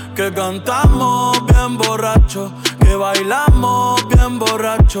ahora que cantamos bien borracho, que bailamos bien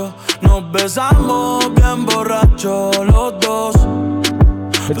borracho, nos besamos bien borracho los dos.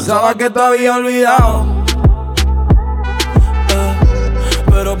 Pensaba que te había olvidado,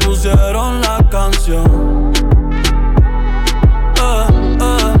 pero pusieron la canción.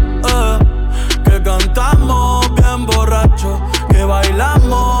 Que cantamos bien borracho, que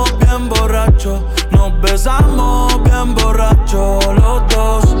bailamos bien borracho, nos besamos bien borracho los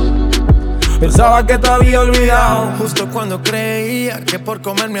dos. Pensaba que te había olvidado, justo cuando creía que por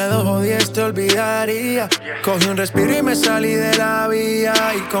comerme a 2 o 10 te olvidaría. Cogí un respiro y me salí de la vía,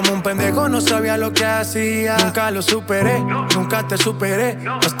 y como un pendejo no sabía lo que hacía. Nunca lo superé, nunca te superé,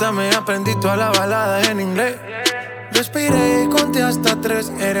 hasta me aprendí toda la balada en inglés. Respiré y conté hasta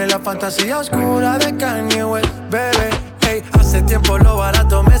 3, eres la fantasía oscura de Kanye West, bebé. Hey, hace tiempo lo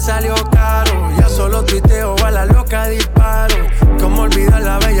barato me salió caro, ya solo tuiteo a la loca disparo. Cómo olvidar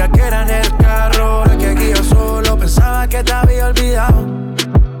la bella que era en el carro, la que aquí yo solo pensaba que te había olvidado.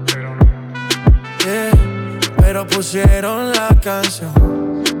 Yeah, pero pusieron la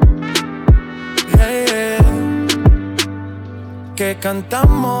canción. Yeah, yeah. Que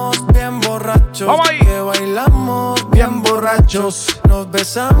cantamos bien borrachos, que bailamos bien borrachos, nos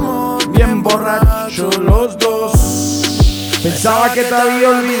besamos bien borrachos los dos. Pensaba que te había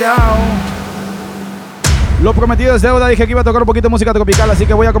olvidado. Lo prometido es deuda. Dije que iba a tocar un poquito de música tropical, así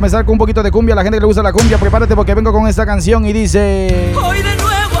que voy a comenzar con un poquito de cumbia. A la gente que le gusta la cumbia, prepárate porque vengo con esta canción y dice: hoy de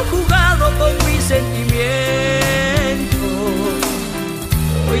nuevo he jugado con mis sentimientos.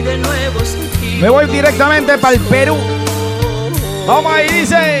 Hoy de nuevo sentí. Me voy directamente para el Perú. Vamos ahí,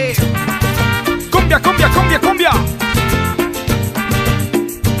 dice: cumbia, cumbia, cumbia, cumbia.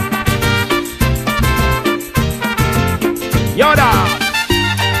 Y ahora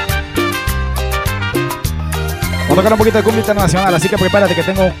vamos a tocar un poquito de cumbia internacional, así que prepárate que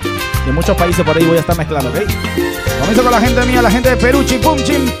tengo de muchos países por ahí, voy a estar mezclando, ¿ok? Comienzo con la gente mía, la gente de Perú, chim, pum,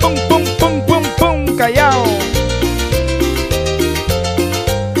 chim, pum, pum, pum, pum, pum, Callao.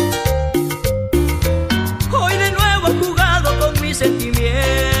 Hoy de nuevo he jugado con mis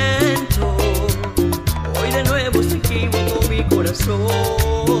sentimientos. Hoy de nuevo se equivocó mi corazón.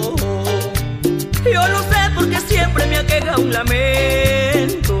 Yo no sé por qué siempre me aqueja un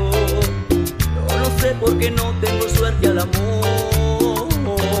lamento. Yo no sé por qué no tengo suerte al amor.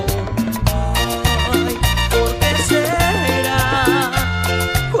 Ay, ¿por qué será?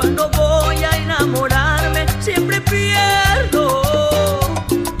 Cuando voy a enamorarme siempre pierdo.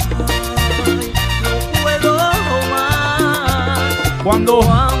 Ay, no puedo más. Cuando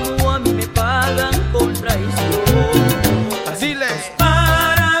amo a mí me pagan con traición. Así les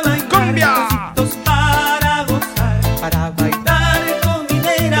para bailar, cumbia. Pasitos para gozar, para bailar con mi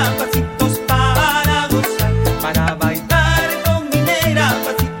negra, pasitos para gozar, para bailar con mi negra,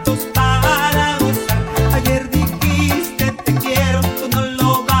 pasitos para gozar. Ayer dijiste te quiero, tú no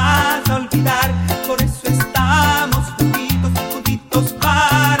lo vas a olvidar, por eso estamos juntitos, juntitos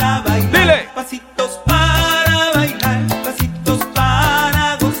para bailar. Dile. Pasitos para bailar, pasitos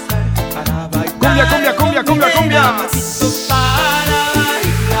para gozar, para bailar. Cumbia, cumbia, cumbia, cumbia, cumbia. Pasitos para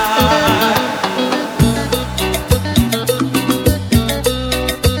bailar.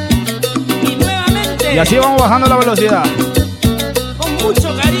 Y nuevamente, Y así vamos bajando la velocidad. con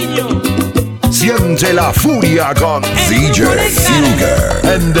mucho cariño. Siente la furia con DJ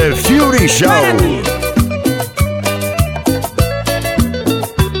Fugger and the Fury Show.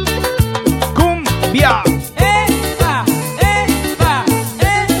 Cumbia. Epa, epa,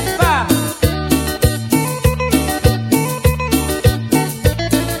 epa.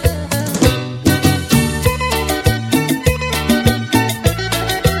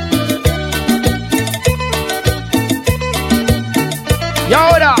 Y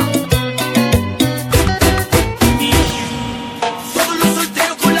ahora Todos los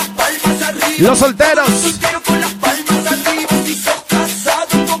solteros con las palmas arriba. los solteros. Solteros con las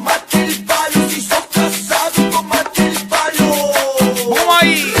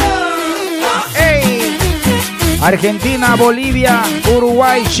Colombia. Ey. Argentina, Bolivia,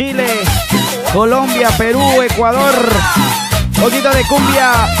 Uruguay, Chile, Colombia, Perú, Ecuador. Poquito de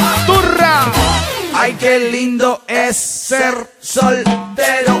cumbia, turra. Ay, qué lindo es ser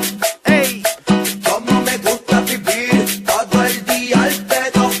soltero. Ey. Cómo me gusta vivir todo el día al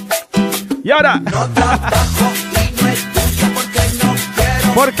pedo. Y ahora. No trabajo y no estudio porque no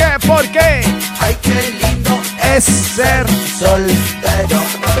quiero. ¿Por qué? ¿Por qué? Ay, qué lindo es ser soltero.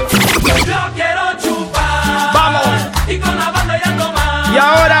 Yo quiero chupar. Vamos. Y con la banda ya tomar. Y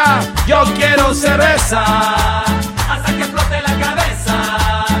ahora. Yo quiero cerveza. Hasta que explote la cabeza.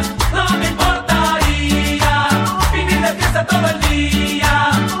 No me importaría vivir de fiesta todo el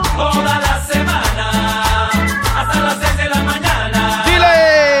día. Toda la semana. Hasta las 6 de la mañana.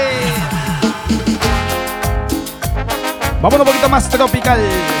 ¡Dile! Vamos un poquito más tropical.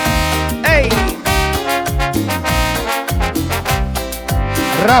 ¡Ey!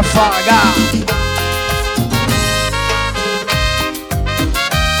 Ráfaga.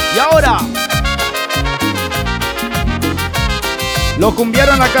 Y ahora. Lo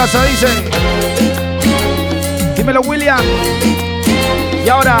cumbieron en la casa, dice. Dímelo, William. Y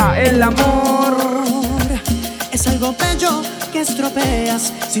ahora, el amor. Es algo bello que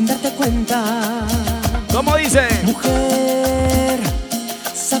estropeas sin darte cuenta. ¿Cómo dice? Mujer,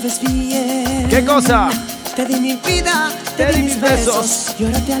 sabes bien. ¿Qué cosa? Te di mi vida, te di mis besos y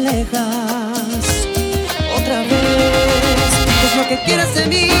ahora te alejas. Otra vez, ¿qué es lo que quieres de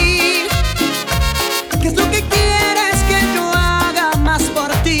mí? ¿Qué es lo que quieres que yo haga más por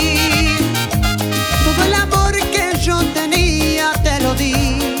ti? Todo el amor que yo tenía te lo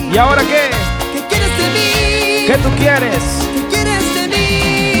di. ¿Y ahora qué? ¿Qué quieres de mí? ¿Qué tú quieres? ¿Qué quieres de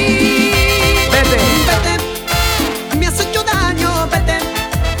mí? Vete. Vete, me has hecho daño, vete.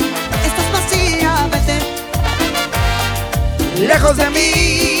 Estás vacía, vete. Lejos de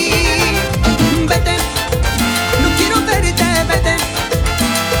mí. Vete, no quiero verte, vete.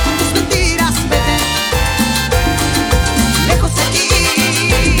 Con tus mentiras, vete. Lejos de aquí.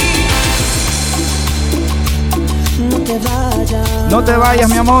 No te vayas. No te vayas,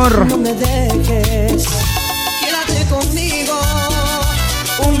 mi amor. No me dejes. Quédate conmigo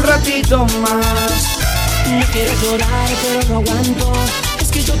un ratito más. No quiero llorar, pero no aguanto. Es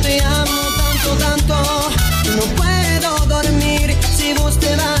que yo te amo tanto, tanto. No puedo dormir si vos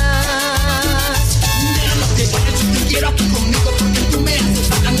te vas. Mira lo que pasa, yo te quiero aquí conmigo. Porque tú me haces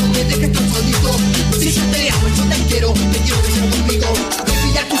falta, no me dejes tan solito. Si yo te amo, yo te quiero conmigo.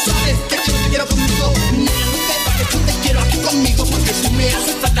 Baby, ya tú sabes, te quiero conmigo. Mira lo que pasa, yo te quiero aquí conmigo. Porque tú me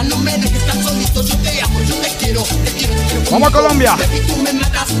haces falta, no me dejes tan solito. Yo te amo, yo te quiero conmigo. Vamos a Colombia. Baby, tú me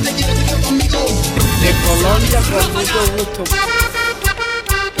matas, te quiero conmigo. De Colombia con mucho gusto.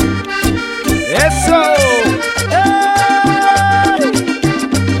 ¡Eso!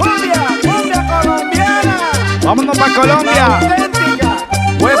 ¡Cumbia! ¡Cumbia colombiana! ¡Vámonos para Colombia!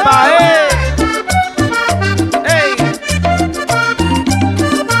 ¡Huepa, ¡Ey!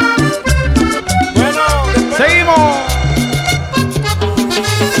 Bueno, seguimos.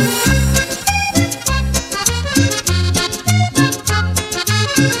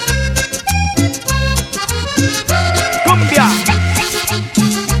 ¡Cumbia!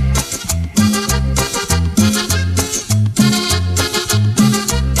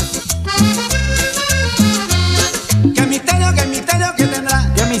 ¿Qué misterio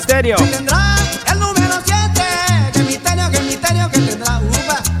 ¿Qué misterio? que tendrá el número 7? ¿Qué misterio que tendrá?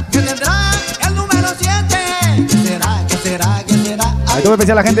 ¿Qué tendrá el número 7? ¿Qué será? ¿Qué será? ¿Qué será? Ahí tuve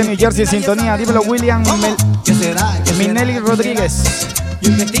especial a la gente de New Jersey en sintonía. Dímelo, William ¿Qué será? ¿Qué será? Minelli Rodríguez. Yo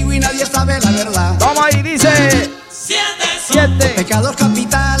investigo y nadie sabe la verdad. Vamos ahí, dice. 7. Pecados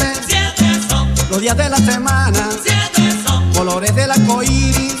capitales. 7 son. Los días de la semana. 7 son. Colores del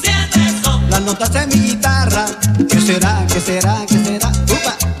arcoíris. 7 son. Las notas de mi guitarra. ¿Qué será? ¿Qué será? ¿Qué será?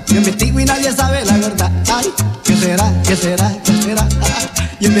 Upa. Yo investigo y nadie sabe la verdad. Ay, ¿qué será? ¿Qué será? ¿Qué será?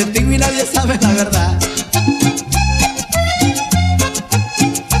 Yo investigo y nadie sabe la verdad.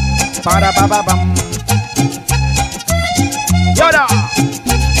 Para pa pa pam. Y ahora.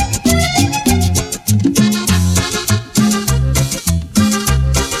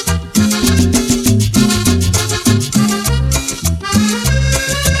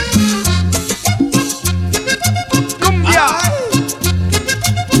 Cumbia.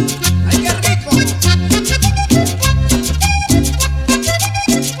 ¡Ay, qué rico!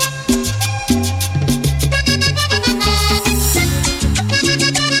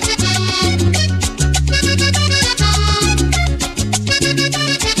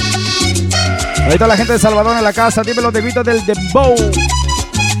 Ahorita la gente de Salvador en la casa. Dime los debitos del Dembow.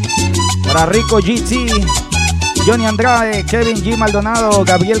 Para Rico GT. Johnny Andrade, Kevin G. Maldonado,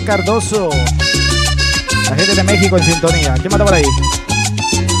 Gabriel Cardoso. La gente de México en sintonía. ¿Quién manda por ahí?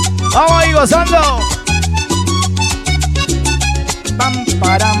 ¡Vamos ahí gozando! Pam,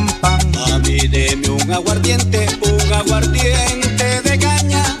 param, pam. A mí deme un aguardiente de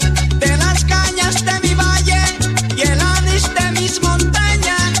caña, de las cañas de mi valle y el anís de mis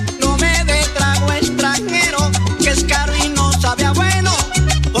montañas. No me dé trago extranjero, que es caro y no sabe a bueno,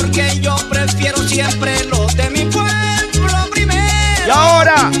 porque yo prefiero siempre lo de mi pueblo primero. Y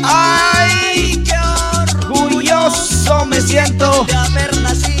ahora, ¡ay, qué orgulloso me siento de haber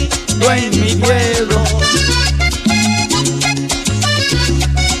nacido en mi pueblo!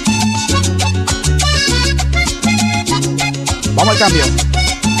 Vamos al cambio.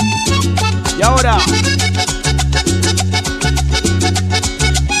 Y ahora.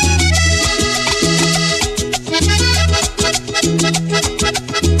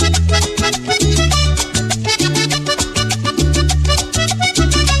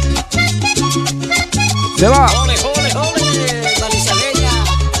 Se va. ¡Ole, ole, ole! La lizagueña,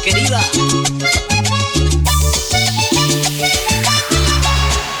 querida.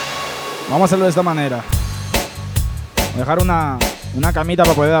 Vamos a hacerlo de esta manera. Voy a dejar una camita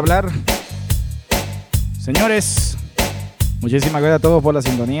para poder hablar. Señores, muchísimas gracias a todos por la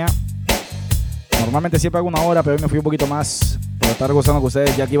sintonía. Normalmente siempre hago una hora, pero hoy me fui un poquito más para estar gozando con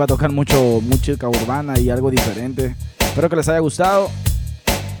ustedes, ya que iba a tocar mucho música urbana y algo diferente. Espero que les haya gustado.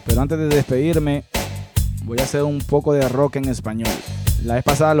 Pero antes de despedirme, voy a hacer un poco de rock en español. La vez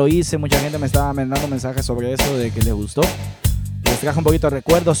pasada lo hice, mucha gente me estaba mandando mensajes sobre eso, de que les gustó. Les traje un poquito de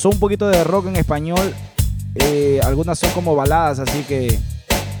recuerdos, son un poquito de rock en español. Algunas son como baladas, así que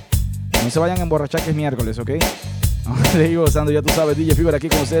no se vayan a emborrachar, que es miércoles, ¿ok? Le digo gozando, ya tú sabes, DJ Fever aquí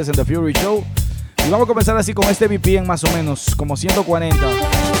con ustedes en The Fury Show. Y vamos a comenzar así con este BPM más o menos, como 140.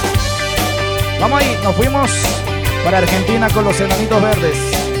 Vamos ahí, nos fuimos para Argentina con los Enanitos Verdes.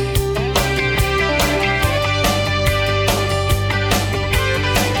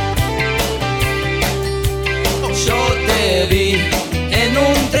 Yo te vi en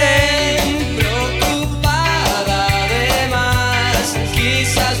un tren, preocupada de más.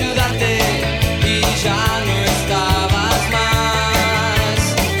 Quise ayudarte y ya no estabas más.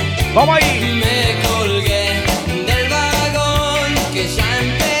 ¡Vamos ahí! Me colgué del vagón que ya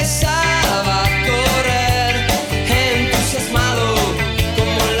empezaba a correr, entusiasmado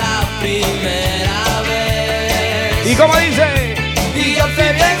como la primera vez. ¿Y cómo dice? Y al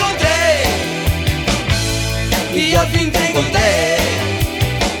fin te encontré. Y al fin te encontré.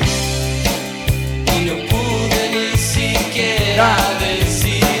 Y no pude ni siquiera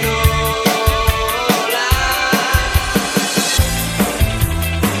decir hola.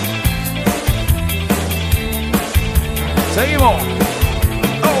 Seguimos.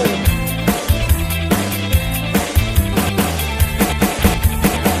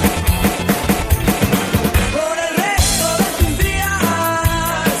 Por el resto de tus días,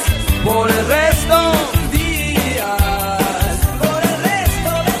 por el resto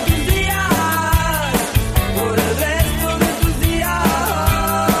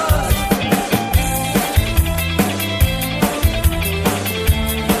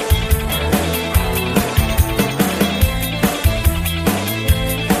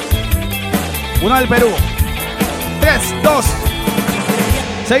Una del Perú. 3, 2.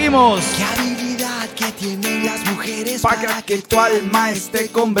 Seguimos. Qué habilidad que tienen las mujeres para que tu alma esté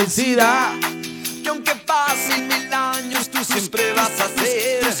convencida. Que aunque pasen 1000 años, tú siempre vas a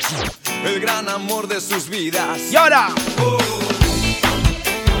ser el gran amor de sus vidas. Y ahora.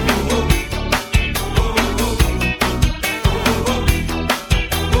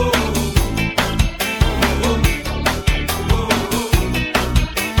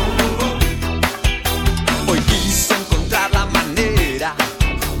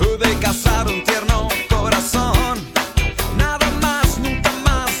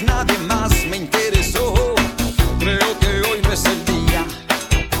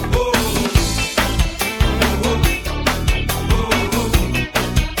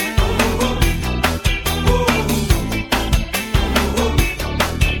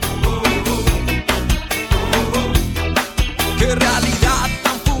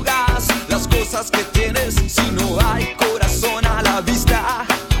 Que tienes si no hay corazón a la vista.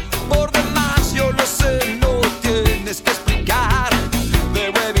 Por demás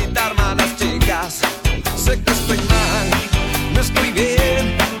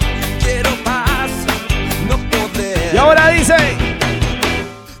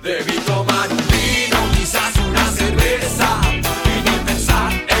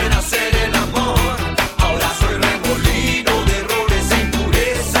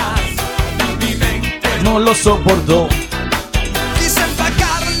soportó. Quise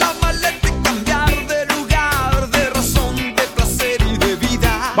empacar la maleta y cambiar de lugar, de razón, de placer y de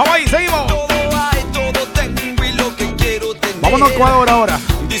vida. Vamos ahí, seguimos. Todo hay, todo tengo y lo que quiero tener. Vámonos a Ecuador ahora.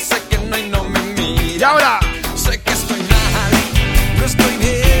 Dice que no y no me mira. Y ahora. Sé que estoy mal, no estoy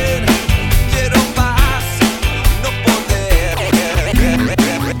bien. Quiero paz, no poder.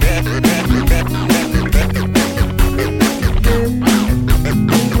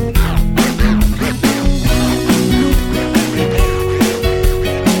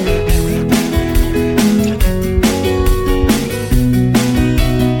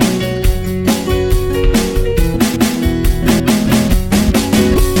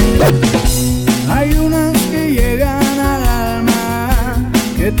 Hay unas que llegan al alma,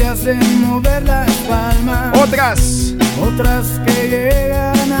 que te hacen mover las palmas. Otras que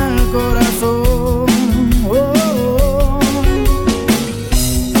llegan al corazón. Oh, oh.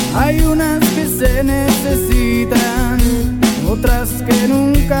 Hay unas que se necesitan, otras que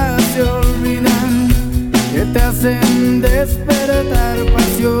nunca se olvidan, que te hacen despertar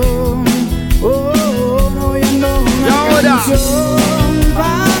pasión. Oh, oh, oyendo una canción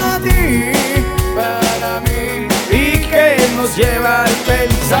para ti, para mí, y que nos lleva al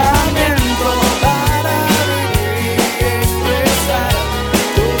pensamiento para vivir y expresar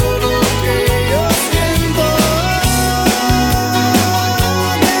todo lo que yo siento.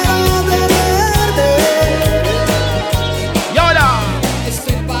 Quiero tenerte. Y ahora.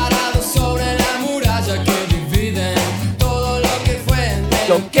 Estoy parado sobre la muralla que divide todo lo que fue de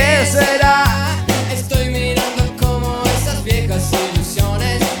Lo que será. Estoy mirando como esas viejas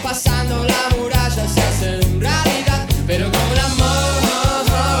ilusiones pasando la muralla se hacen realidad, pero como el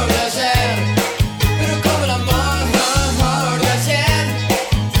amor de ayer, pero como el amor de ayer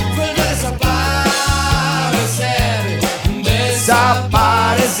vuelve a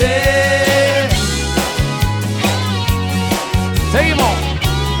desaparecer. Seguimos.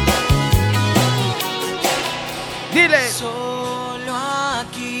 Dile. Solo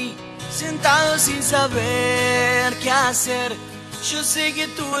aquí, sentado sin saber qué hacer. Yo sé que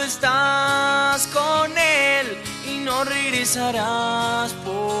tú estás con él y no regresarás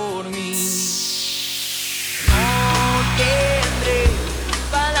por mí. No tendré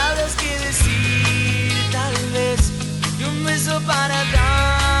palabras que decir, tal vez, y un beso para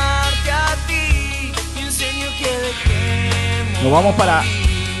darte a ti y un sueño que dejemos. Nos vamos para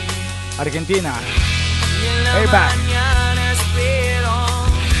Argentina. Hey, back. Mañana espero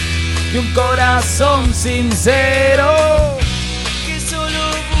Y un corazón sincero. que solo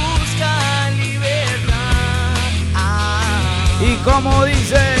busca libertad. Y como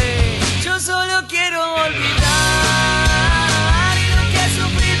dice. Yo solo quiero olvidar lo que he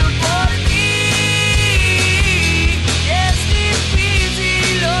sufrido por ti. Es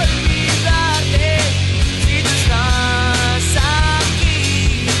difícil olvidarte si tú estás aquí,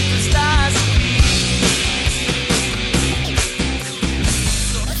 tú estás aquí.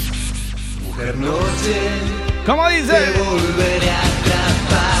 Mujer noche, ¿Cómo dice? te volveré a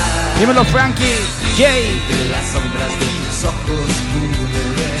atrapar. Dímelo, Frankie J. De las sombras de tus ojos pude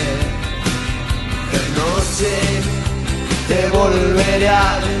ver. Mujer noche, te volveré a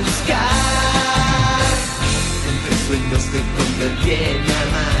buscar. Entre sueños te convertí en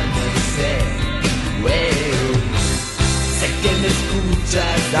amanecer. Wow. Sé que me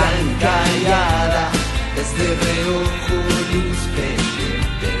escuchas tan callada, desde reojo luz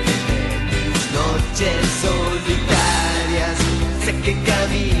pendiente de mis noches solitarias. Sé que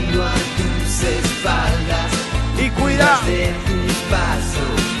camino a tus espaldas y cuida de tus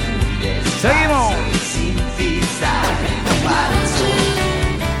pasos. Seguimos. Sin pisar en falso,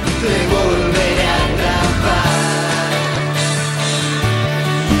 te volveré a atrapar.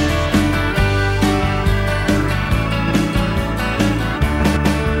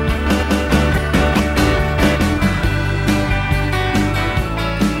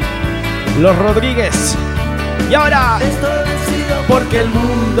 Los Rodríguez. Y ahora. Estoy vencido porque el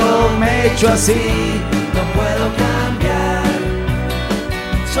mundo me ha hecho así. no puedo cambiar.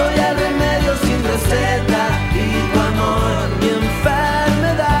 Soy el remedio sin receta y tu amor mi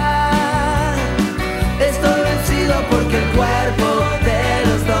enfermedad. Estoy vencido porque el cuerpo de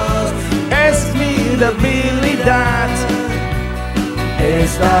los dos es mi debilidad.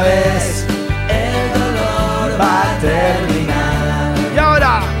 Esta vez el dolor va a terminar. Y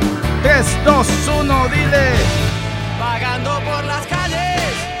ahora 3, 2, 1, dile. Vagando por las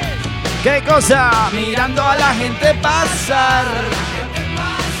calles, ¿Qué cosa? Mirando a la gente pasar.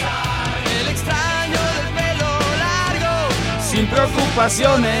 el extraño del pelo largo, Sin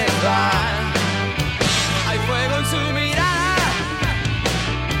preocupaciones va. hay fuego en su mirada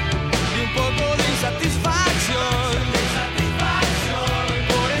y un poco de insatisfacción.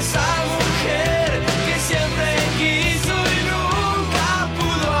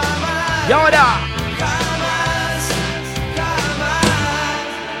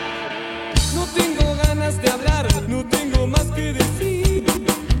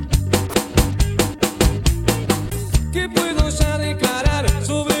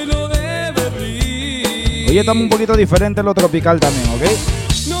 Hoy estamos un poquito diferente a lo tropical también, ¿ok?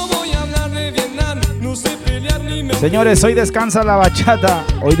 No voy a hablar de Vietnam, no sé pelear ni me. Señores, hoy descansa la bachata,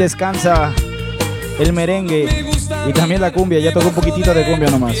 hoy descansa el merengue y también la cumbia. Ya tocó un poquitito de cumbia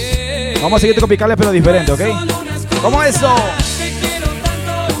nomás. Vamos a seguir tropicales pero diferente, ¿ok? ¿Cómo eso?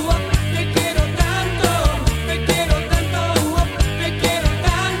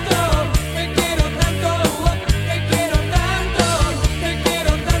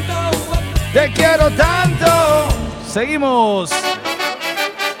 Te quiero tanto. Seguimos.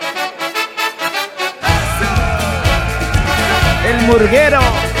 El murguero.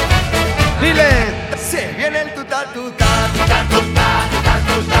 Dile. Se viene el tuta tuta tuta tuta tuta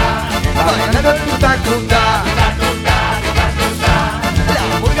tuta. Bailando el tuta tuta tuta tuta tuta.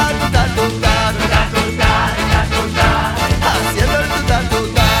 La murga tuta tuta tuta tuta tuta. Haciendo el tuta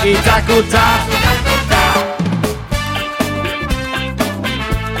tuta. Y tacuta.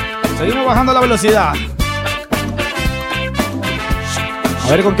 Seguimos bajando la velocidad. A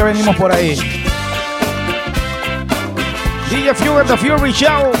ver con qué venimos por ahí. DJ Fuger, The Fury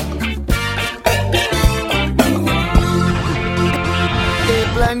Show. He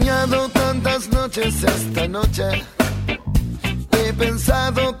planeado tantas noches esta noche. He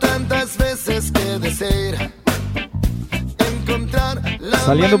pensado tantas veces que desear encontrar la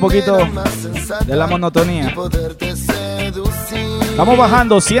saliendo un poquito de la monotonía. Estamos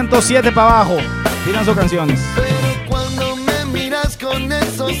bajando 107 para abajo. Tiran sus canciones. Pero cuando me miras con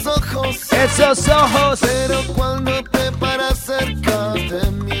esos ojos, pero cuando te paras cerca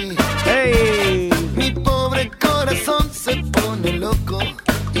de mí, hey, mi pobre corazón se pone loco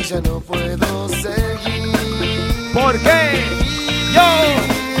y ya no puedo seguir. ¿Por qué? Yo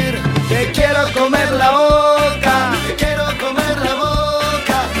te quiero comer la boca, te quiero comer la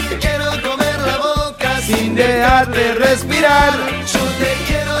boca, te quiero comer la boca sin dejar de respirar. Yo te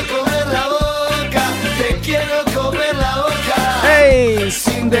quiero comer la boca, te quiero comer la boca, hey,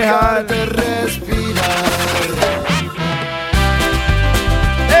 sin dejar de respirar.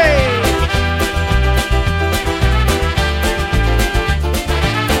 Hey.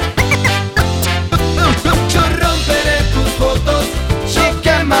 Yo romperé tus fotos, yo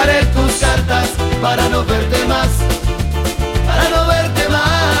quemaré tus cartas para no verte más, para no verte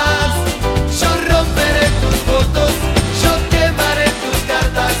más. Yo romperé tus fotos, yo quemaré tus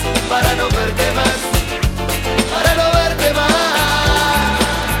cartas para no verte más, para no verte más.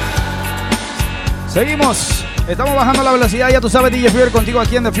 Seguimos. Estamos bajando la velocidad. Ya tú sabes, DJ Fury contigo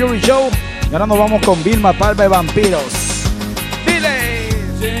aquí en The Fury Show. Y ahora nos vamos con Vilma Palma y Vampiros. Dile.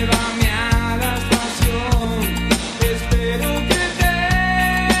 Llévame a la estación, espero que te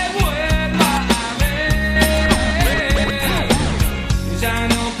vuelva a ver. Ya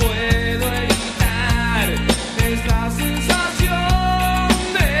no puedo evitar esta sensación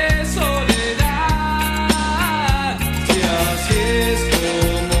de soledad. Si así es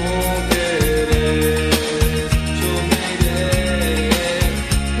como querés, yo me iré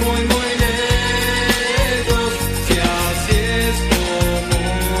muy muy lejos. Si así es como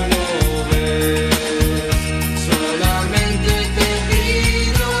lo ves, solamente te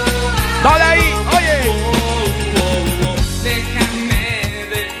pido Dale ahí, oye. déjame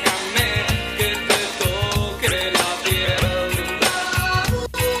que te toque la piel.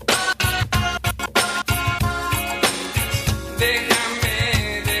 Déjame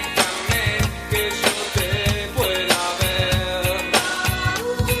que yo te pueda ver.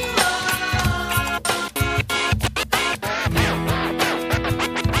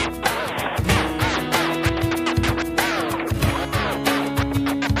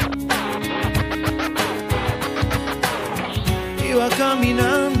 Iba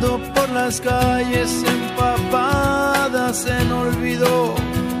caminando por las calles empapadas en olvido.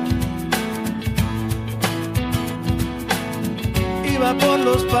 Iba por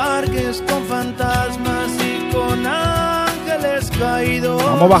los parques con fantasmas y con ángeles caídos.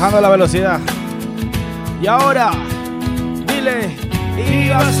 Vamos bajando la velocidad. Y ahora, dile.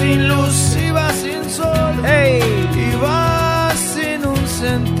 Iba sin luz, iba sin sol, hey, iba sin un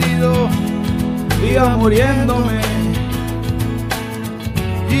sentido, iba muriéndome.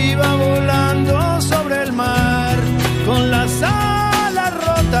 Iba volando sobre el mar con las alas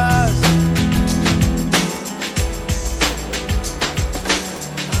rotas.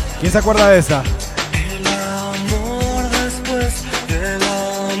 ¿Quién se acuerda de esa? El amor después del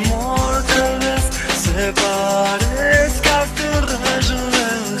amor tal vez se parezca a este rayo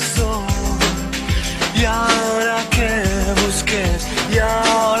del sol. Y ahora que busqué, y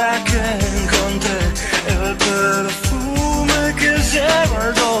ahora que encontré el perfume que lleva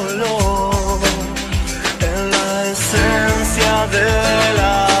el dolor, en la esencia de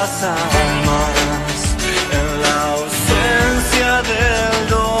las almas,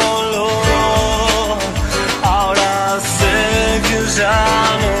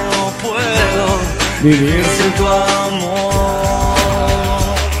 no puedo vivir sin tu amor.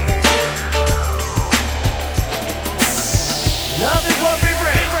 Love is what we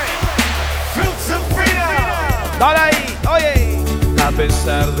bring. Fruits of freedom. Dale ahí, oye. A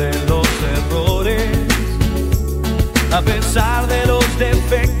pesar de los errores, a pesar de los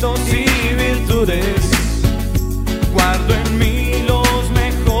defectos y virtudes, guardo en mí los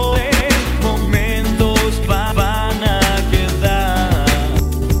mejores momentos, van a quedar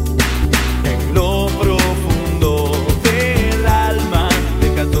en lo profundo del alma.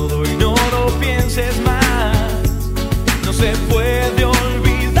 Deja todo y no lo pienses más. No se puede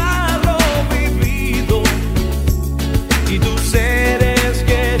olvidar lo vivido, y tus seres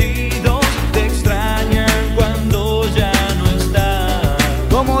queridos te extrañan cuando ya no estás.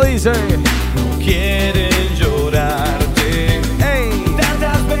 ¿Cómo dice? No quieren llorarte. Hey.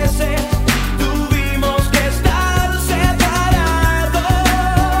 Tantas veces tuvimos que estar separados,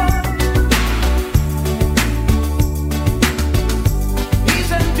 y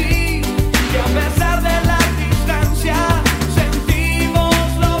sentí que a pesar de la distancia sentimos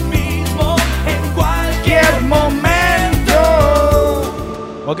lo mismo en cualquier momento.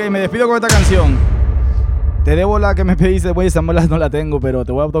 Ok, me despido con esta canción. Te debo la que me pediste, güey, esa no la tengo, pero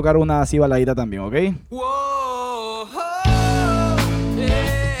te voy a tocar una así baladita también, ¿ok?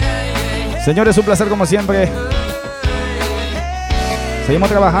 Señores, un placer como siempre. Seguimos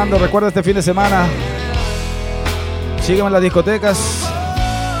trabajando, recuerda este fin de semana. Sígueme en las discotecas.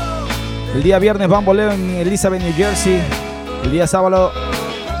 El día viernes bamboleo en Elizabeth, New Jersey. El día sábado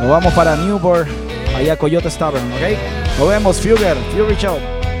nos vamos para Newport, allá a Coyote Tavern, ¿ok? Nos vemos, Fury Show.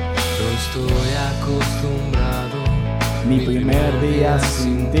 Yo estoy acostumbrado, Mi primer día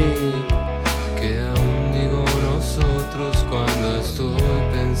sin ti. que aún digo nosotros cuando estoy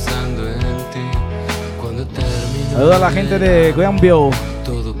pensando en ti. Cuando termino Saludos a la gente de Granville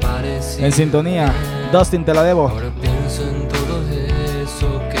todo parece en sintonía. Dustin, te la debo. Ahora pienso en todo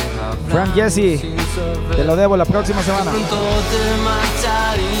eso que habrá Frank Jesse, sin saber. te lo debo la próxima semana. Pronto te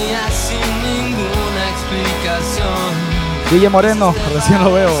marcharías sin ninguna explicación. DJ Moreno, recién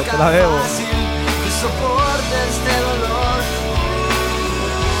lo veo, te la debo. Que soporte este dolor.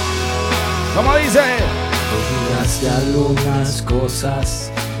 ¿Cómo dice? Olvidaste algunas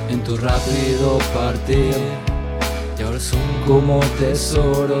cosas en tu rápido partir, y ahora son como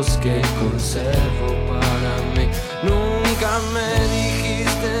tesoros que conservo para mí. Nunca me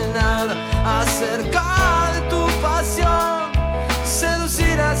dijiste nada acerca de tu pasión,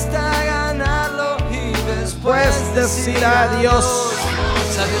 seducir hasta ganarlo y después decir adiós.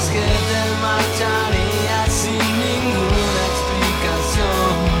 Sabes que te marcharías sin ninguna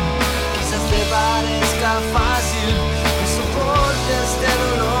explicación. Quizás te parezca fácil que soporte este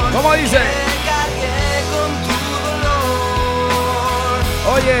dolor. ¿Cómo dice? Que cargué con tu dolor.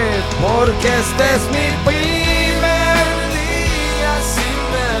 Oye, porque este es mi primer día sin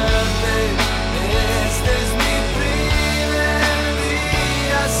verte. Este es mi primer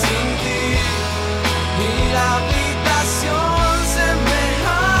día sin ti. Y la habitación se me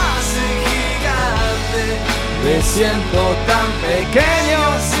hace gigante. Me siento tan pequeño.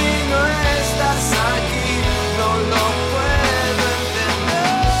 Si no estás aquí, no lo puedo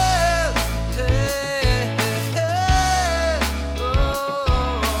entender.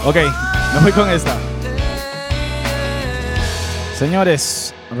 Ok, me voy con esta.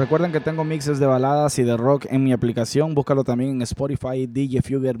 Señores, recuerden que tengo mixes de baladas y de rock en mi aplicación. Búscalo también en Spotify, DJ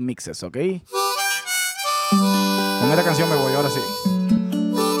Fugger Mixes, ¿ok? Con esta canción me voy, ahora sí.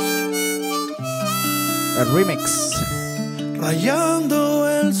 El remix. Rayando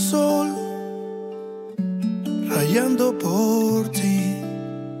el sol, rayando por ti.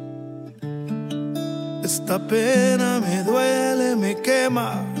 Esta pena me duele, me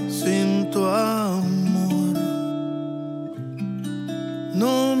quema sin tu amor.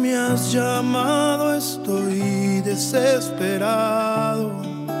 No me has llamado, estoy desesperado.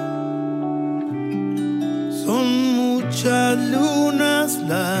 Son muchas lunas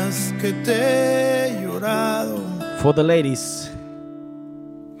las que te he llorado. For the ladies.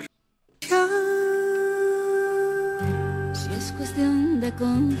 Si es cuestión de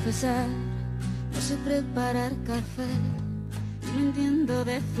confesar, no sé preparar café, no entiendo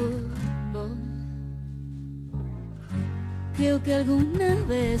de fútbol. Creo que alguna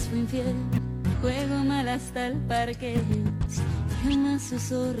vez fui infiel, juego mal hasta el parque, jamás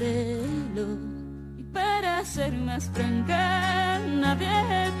uso reloj. Y para ser más franca,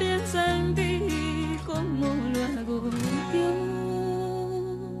 nadie piensa en ti como lo hago yo,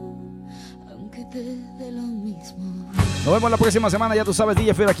 aunque te dé lo mismo. Nos vemos la próxima semana, ya tú sabes,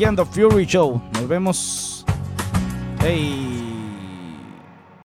 DJ Fury aquí en The Fury Show. Nos vemos. Hey.